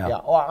itself. Yeah.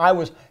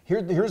 Well,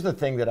 here's the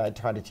thing that I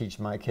try to teach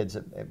my kids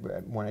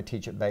when I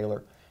teach at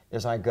Baylor,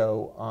 is I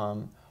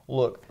go,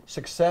 look,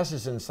 success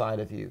is inside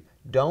of you.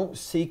 Don't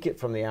seek it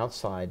from the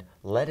outside.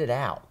 Let it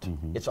out.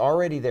 It's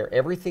already there.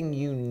 Everything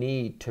you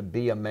need to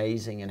be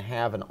amazing and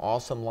have an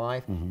awesome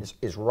life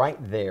is right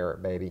there,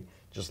 baby.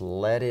 Just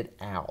let it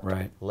out.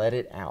 Right. Let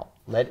it out.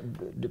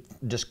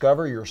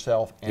 Discover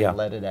yourself and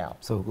let it out.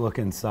 So look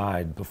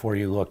inside before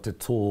you look to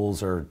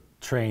tools or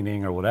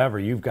training or whatever.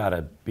 You've got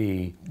to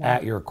be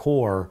at your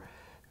core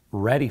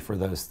ready for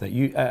those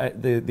things.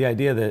 The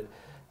idea that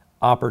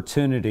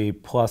opportunity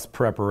plus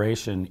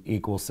preparation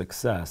equals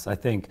success. I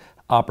think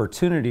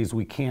opportunities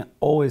we can't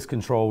always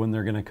control when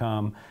they're going to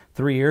come.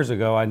 3 years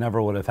ago, I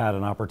never would have had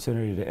an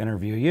opportunity to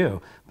interview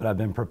you, but I've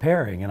been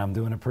preparing and I'm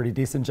doing a pretty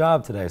decent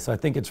job today. So I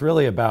think it's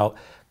really about,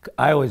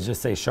 I always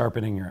just say,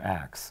 sharpening your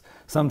axe.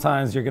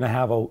 Sometimes you're going to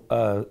have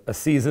a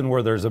season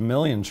where there's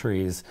 1,000,000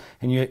 trees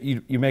and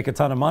you make a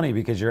ton of money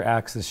because your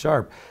axe is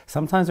sharp.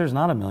 Sometimes there's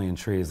not 1,000,000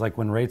 trees, like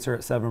when rates are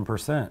at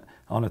 7%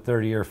 on a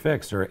 30-year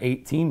fixed, or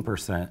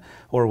 18%,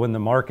 or when the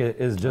market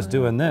is just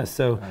doing this.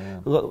 So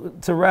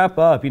to wrap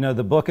up,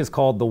 the book is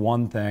called The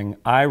One Thing.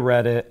 I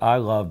read it. I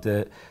loved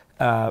it.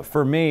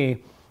 For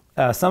me,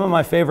 some of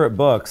my favorite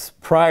books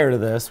prior to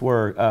this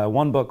were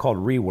one book called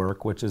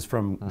Rework, which is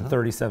from the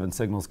 37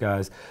 Signals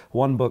guys,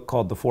 one book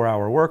called The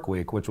 4-Hour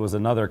Workweek, which was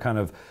another kind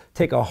of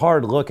take a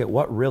hard look at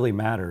what really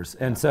matters.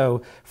 And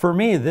so for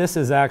me, this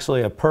is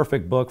actually a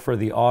perfect book for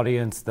the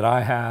audience that I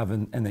have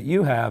and that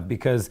you have,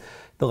 because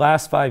the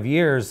last 5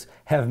 years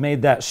have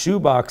made that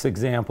shoebox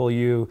example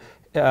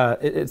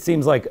it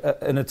seems like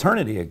an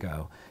eternity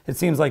ago. It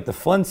seems like the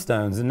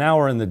Flintstones, and now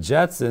we're in the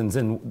Jetsons,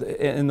 and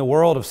in the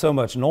world of so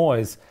much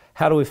noise,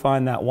 how do we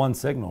find that one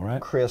signal,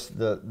 right? Chris,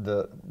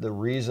 the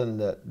reason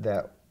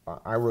that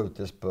I wrote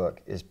this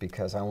book is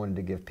because I wanted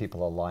to give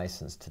people a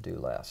license to do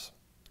less.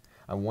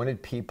 I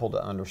wanted people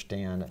to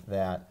understand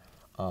that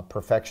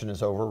perfection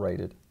is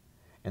overrated,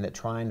 and that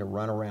trying to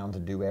run around to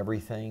do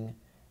everything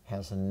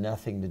has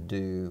nothing to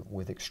do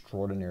with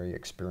extraordinary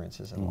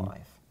experiences in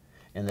life,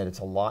 and that it's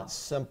a lot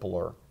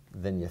simpler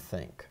than you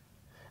think.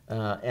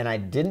 And I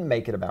didn't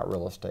make it about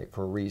real estate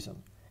for a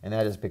reason, and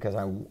that is because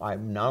I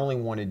not only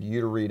wanted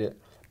you to read it,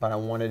 but I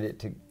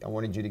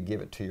wanted you to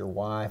give it to your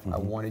wife. I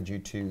wanted you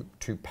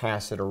to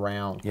pass it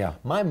around. Yeah.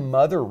 My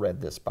mother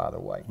read this, by the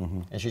way,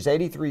 and she's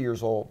 83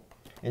 years old,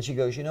 and she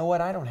goes, "You know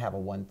what? I don't have a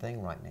one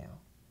thing right now."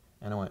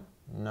 And I went,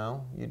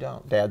 "No, you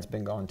don't. Dad's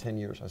been gone 10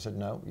 years. I said,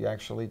 "No, you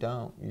actually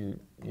don't. You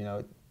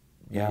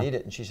need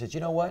it." And she said, "You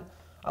know what?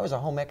 I was a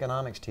home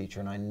economics teacher,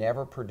 and I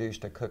never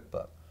produced a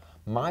cookbook.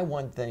 My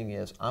one thing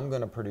is I'm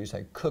going to produce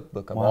a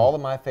cookbook of all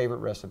of my favorite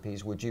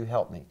recipes. Would you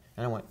help me?"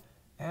 And I went,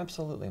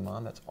 "Absolutely,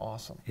 Mom. That's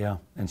awesome." Yeah,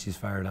 and she's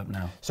fired up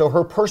now. So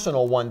her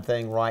personal one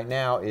thing right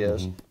now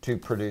is to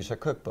produce a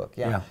cookbook.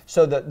 Yeah.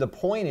 So the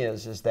point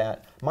is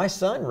that my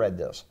son read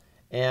this,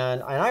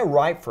 and I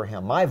write for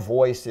him. My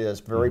voice is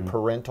very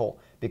parental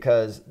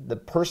because the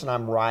person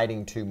I'm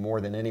writing to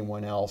more than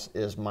anyone else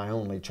is my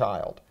only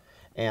child,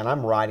 and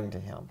I'm writing to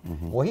him.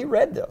 Well, he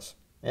read this.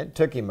 It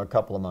took him a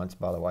couple of months,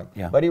 by the way,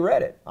 but he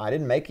read it. I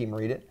didn't make him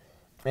read it.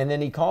 And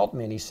then he called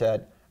me and he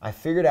said, "I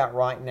figured out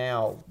right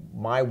now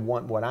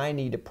what I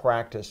need to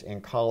practice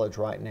in college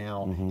right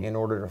now in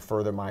order to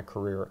further my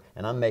career,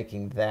 and I'm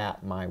making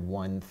that my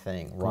one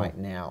thing right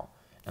now."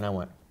 And I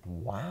went,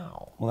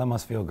 "Wow." Well, that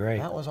must feel great.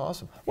 That was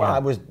awesome.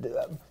 Well,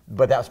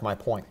 but that's my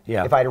point.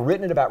 Yeah. If I'd have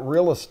written it about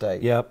real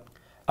estate. Yep.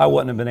 I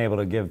wouldn't have been able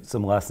to give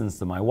some lessons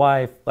to my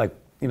wife. Like,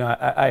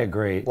 I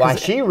agree. Well,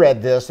 she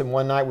read this, and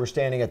one night we're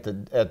standing at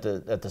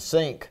the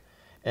sink,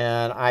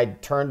 and I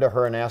turned to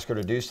her and asked her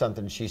to do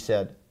something. And she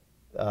said,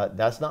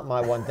 "That's not my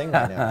one thing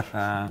right now."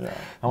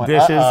 I went,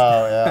 dishes.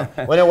 Oh,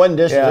 yeah. Well, it wasn't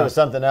dishes; it was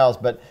something else.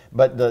 But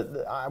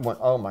I went,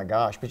 "Oh my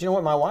gosh!" But you know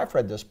what? My wife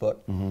read this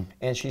book,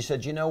 and she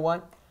said, "You know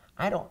what?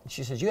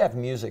 She says, "You have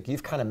music.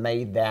 You've kind of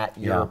made that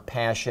your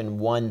passion,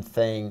 one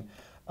thing.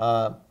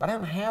 But I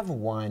don't have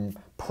one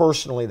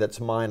personally that's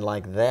mine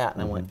like that."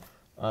 And I went,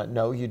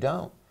 "No, you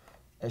don't."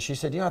 And she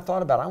said, "I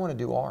thought about it. I want to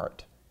do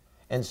art."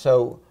 And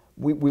so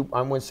I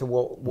went and said,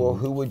 "Well,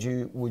 who would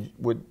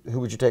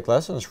you take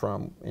lessons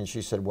from?" And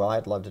she said, "Well,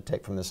 I'd love to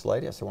take from this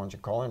lady." I said, "Why don't you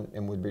call her?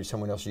 And would there be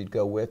someone else you'd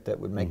go with that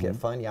would make it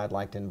fun?" "Yeah, I'd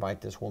like to invite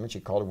this woman." She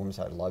called her woman and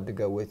said, "I'd love to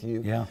go with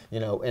you." Yeah.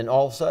 And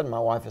all of a sudden, my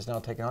wife is now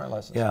taking art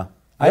lessons. Yeah.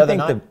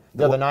 The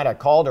other night I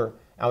called her.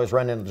 I was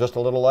running just a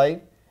little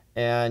late,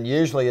 and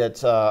usually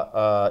it's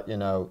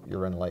you're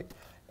running late.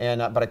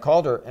 And but I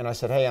called her and I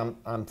said, "Hey,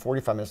 I'm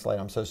 45 minutes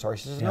late. I'm so sorry."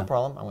 She says, "No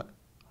problem." I went,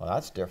 "Well,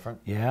 that's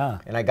different." Yeah.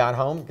 And I got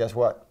home. Guess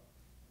what?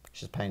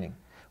 She's painting.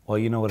 Well,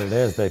 you know what it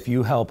is, that if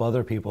you help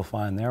other people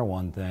find their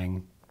one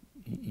thing,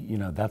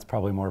 that's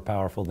probably more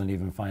powerful than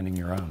even finding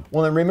your own.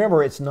 Well, and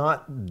remember, it's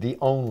not the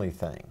only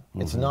thing.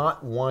 It's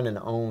not one and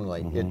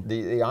only.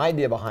 The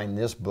idea behind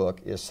this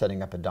book is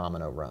setting up a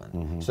domino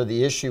run. So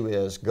the issue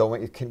is go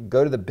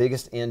to the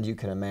biggest end you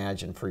can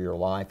imagine for your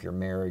life, your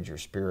marriage, your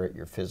spirit,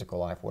 your physical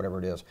life, whatever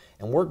it is,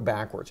 and work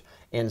backwards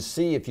and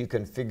see if you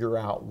can figure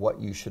out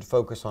what you should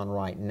focus on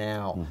right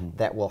now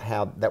that will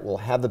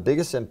have the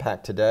biggest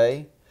impact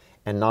today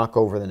and knock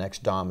over the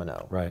next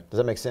domino. Right. Does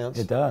that make sense?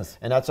 It does.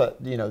 And that's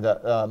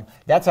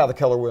that's how the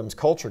Keller Williams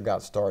culture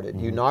got started.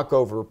 You knock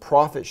over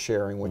profit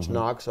sharing, which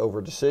knocks over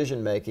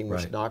decision making,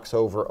 which knocks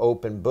over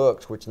open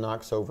books, which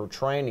knocks over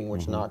training,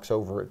 which knocks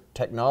over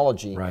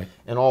technology. Right.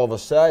 And all of a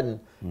sudden,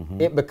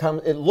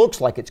 it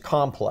looks like it's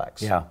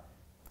complex. Yeah.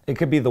 It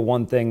could be the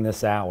one thing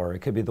this hour. It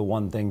could be the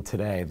one thing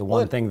today, the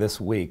one thing this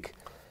week.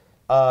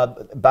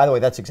 By the way,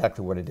 that's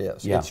exactly what it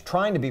is. Yeah. It's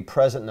trying to be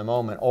present in the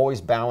moment,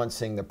 always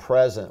balancing the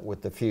present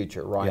with the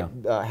future, right?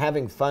 Yeah.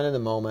 Having fun in the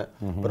moment,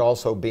 but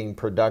also being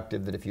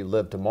productive, that if you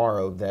live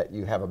tomorrow, that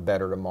you have a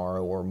better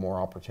tomorrow or more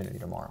opportunity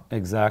tomorrow.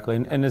 Exactly.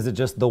 And is it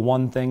just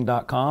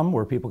theonething.com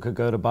where people could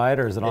go to buy it,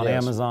 or is it on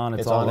Amazon?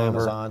 It's all on over.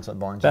 Amazon. It's on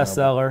Barnes &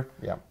 Bestseller.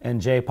 Yeah.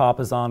 And Jay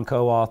Papazon,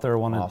 co-author.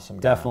 Want to Awesome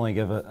guy. definitely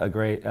give a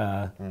great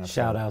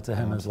shout out to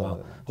him as well.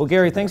 Absolutely. Well,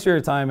 Gary, thanks for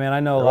your time, man. I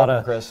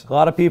know Chris. a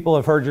lot of people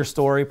have heard your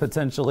story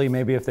potentially,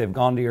 maybe if they've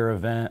gone to your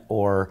event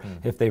or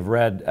if they've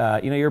read.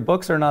 Your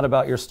books are not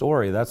about your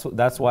story.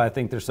 That's why I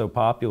think they're so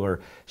popular.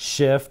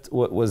 Shift,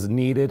 what was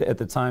needed at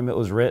the time it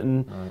was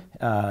written.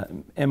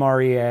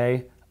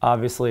 MREA,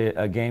 obviously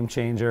a game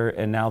changer,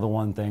 and now the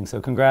one thing.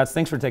 So congrats.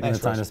 Thanks for taking the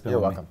time to spend with me. You're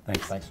welcome.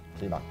 Thanks.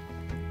 See you. Bye.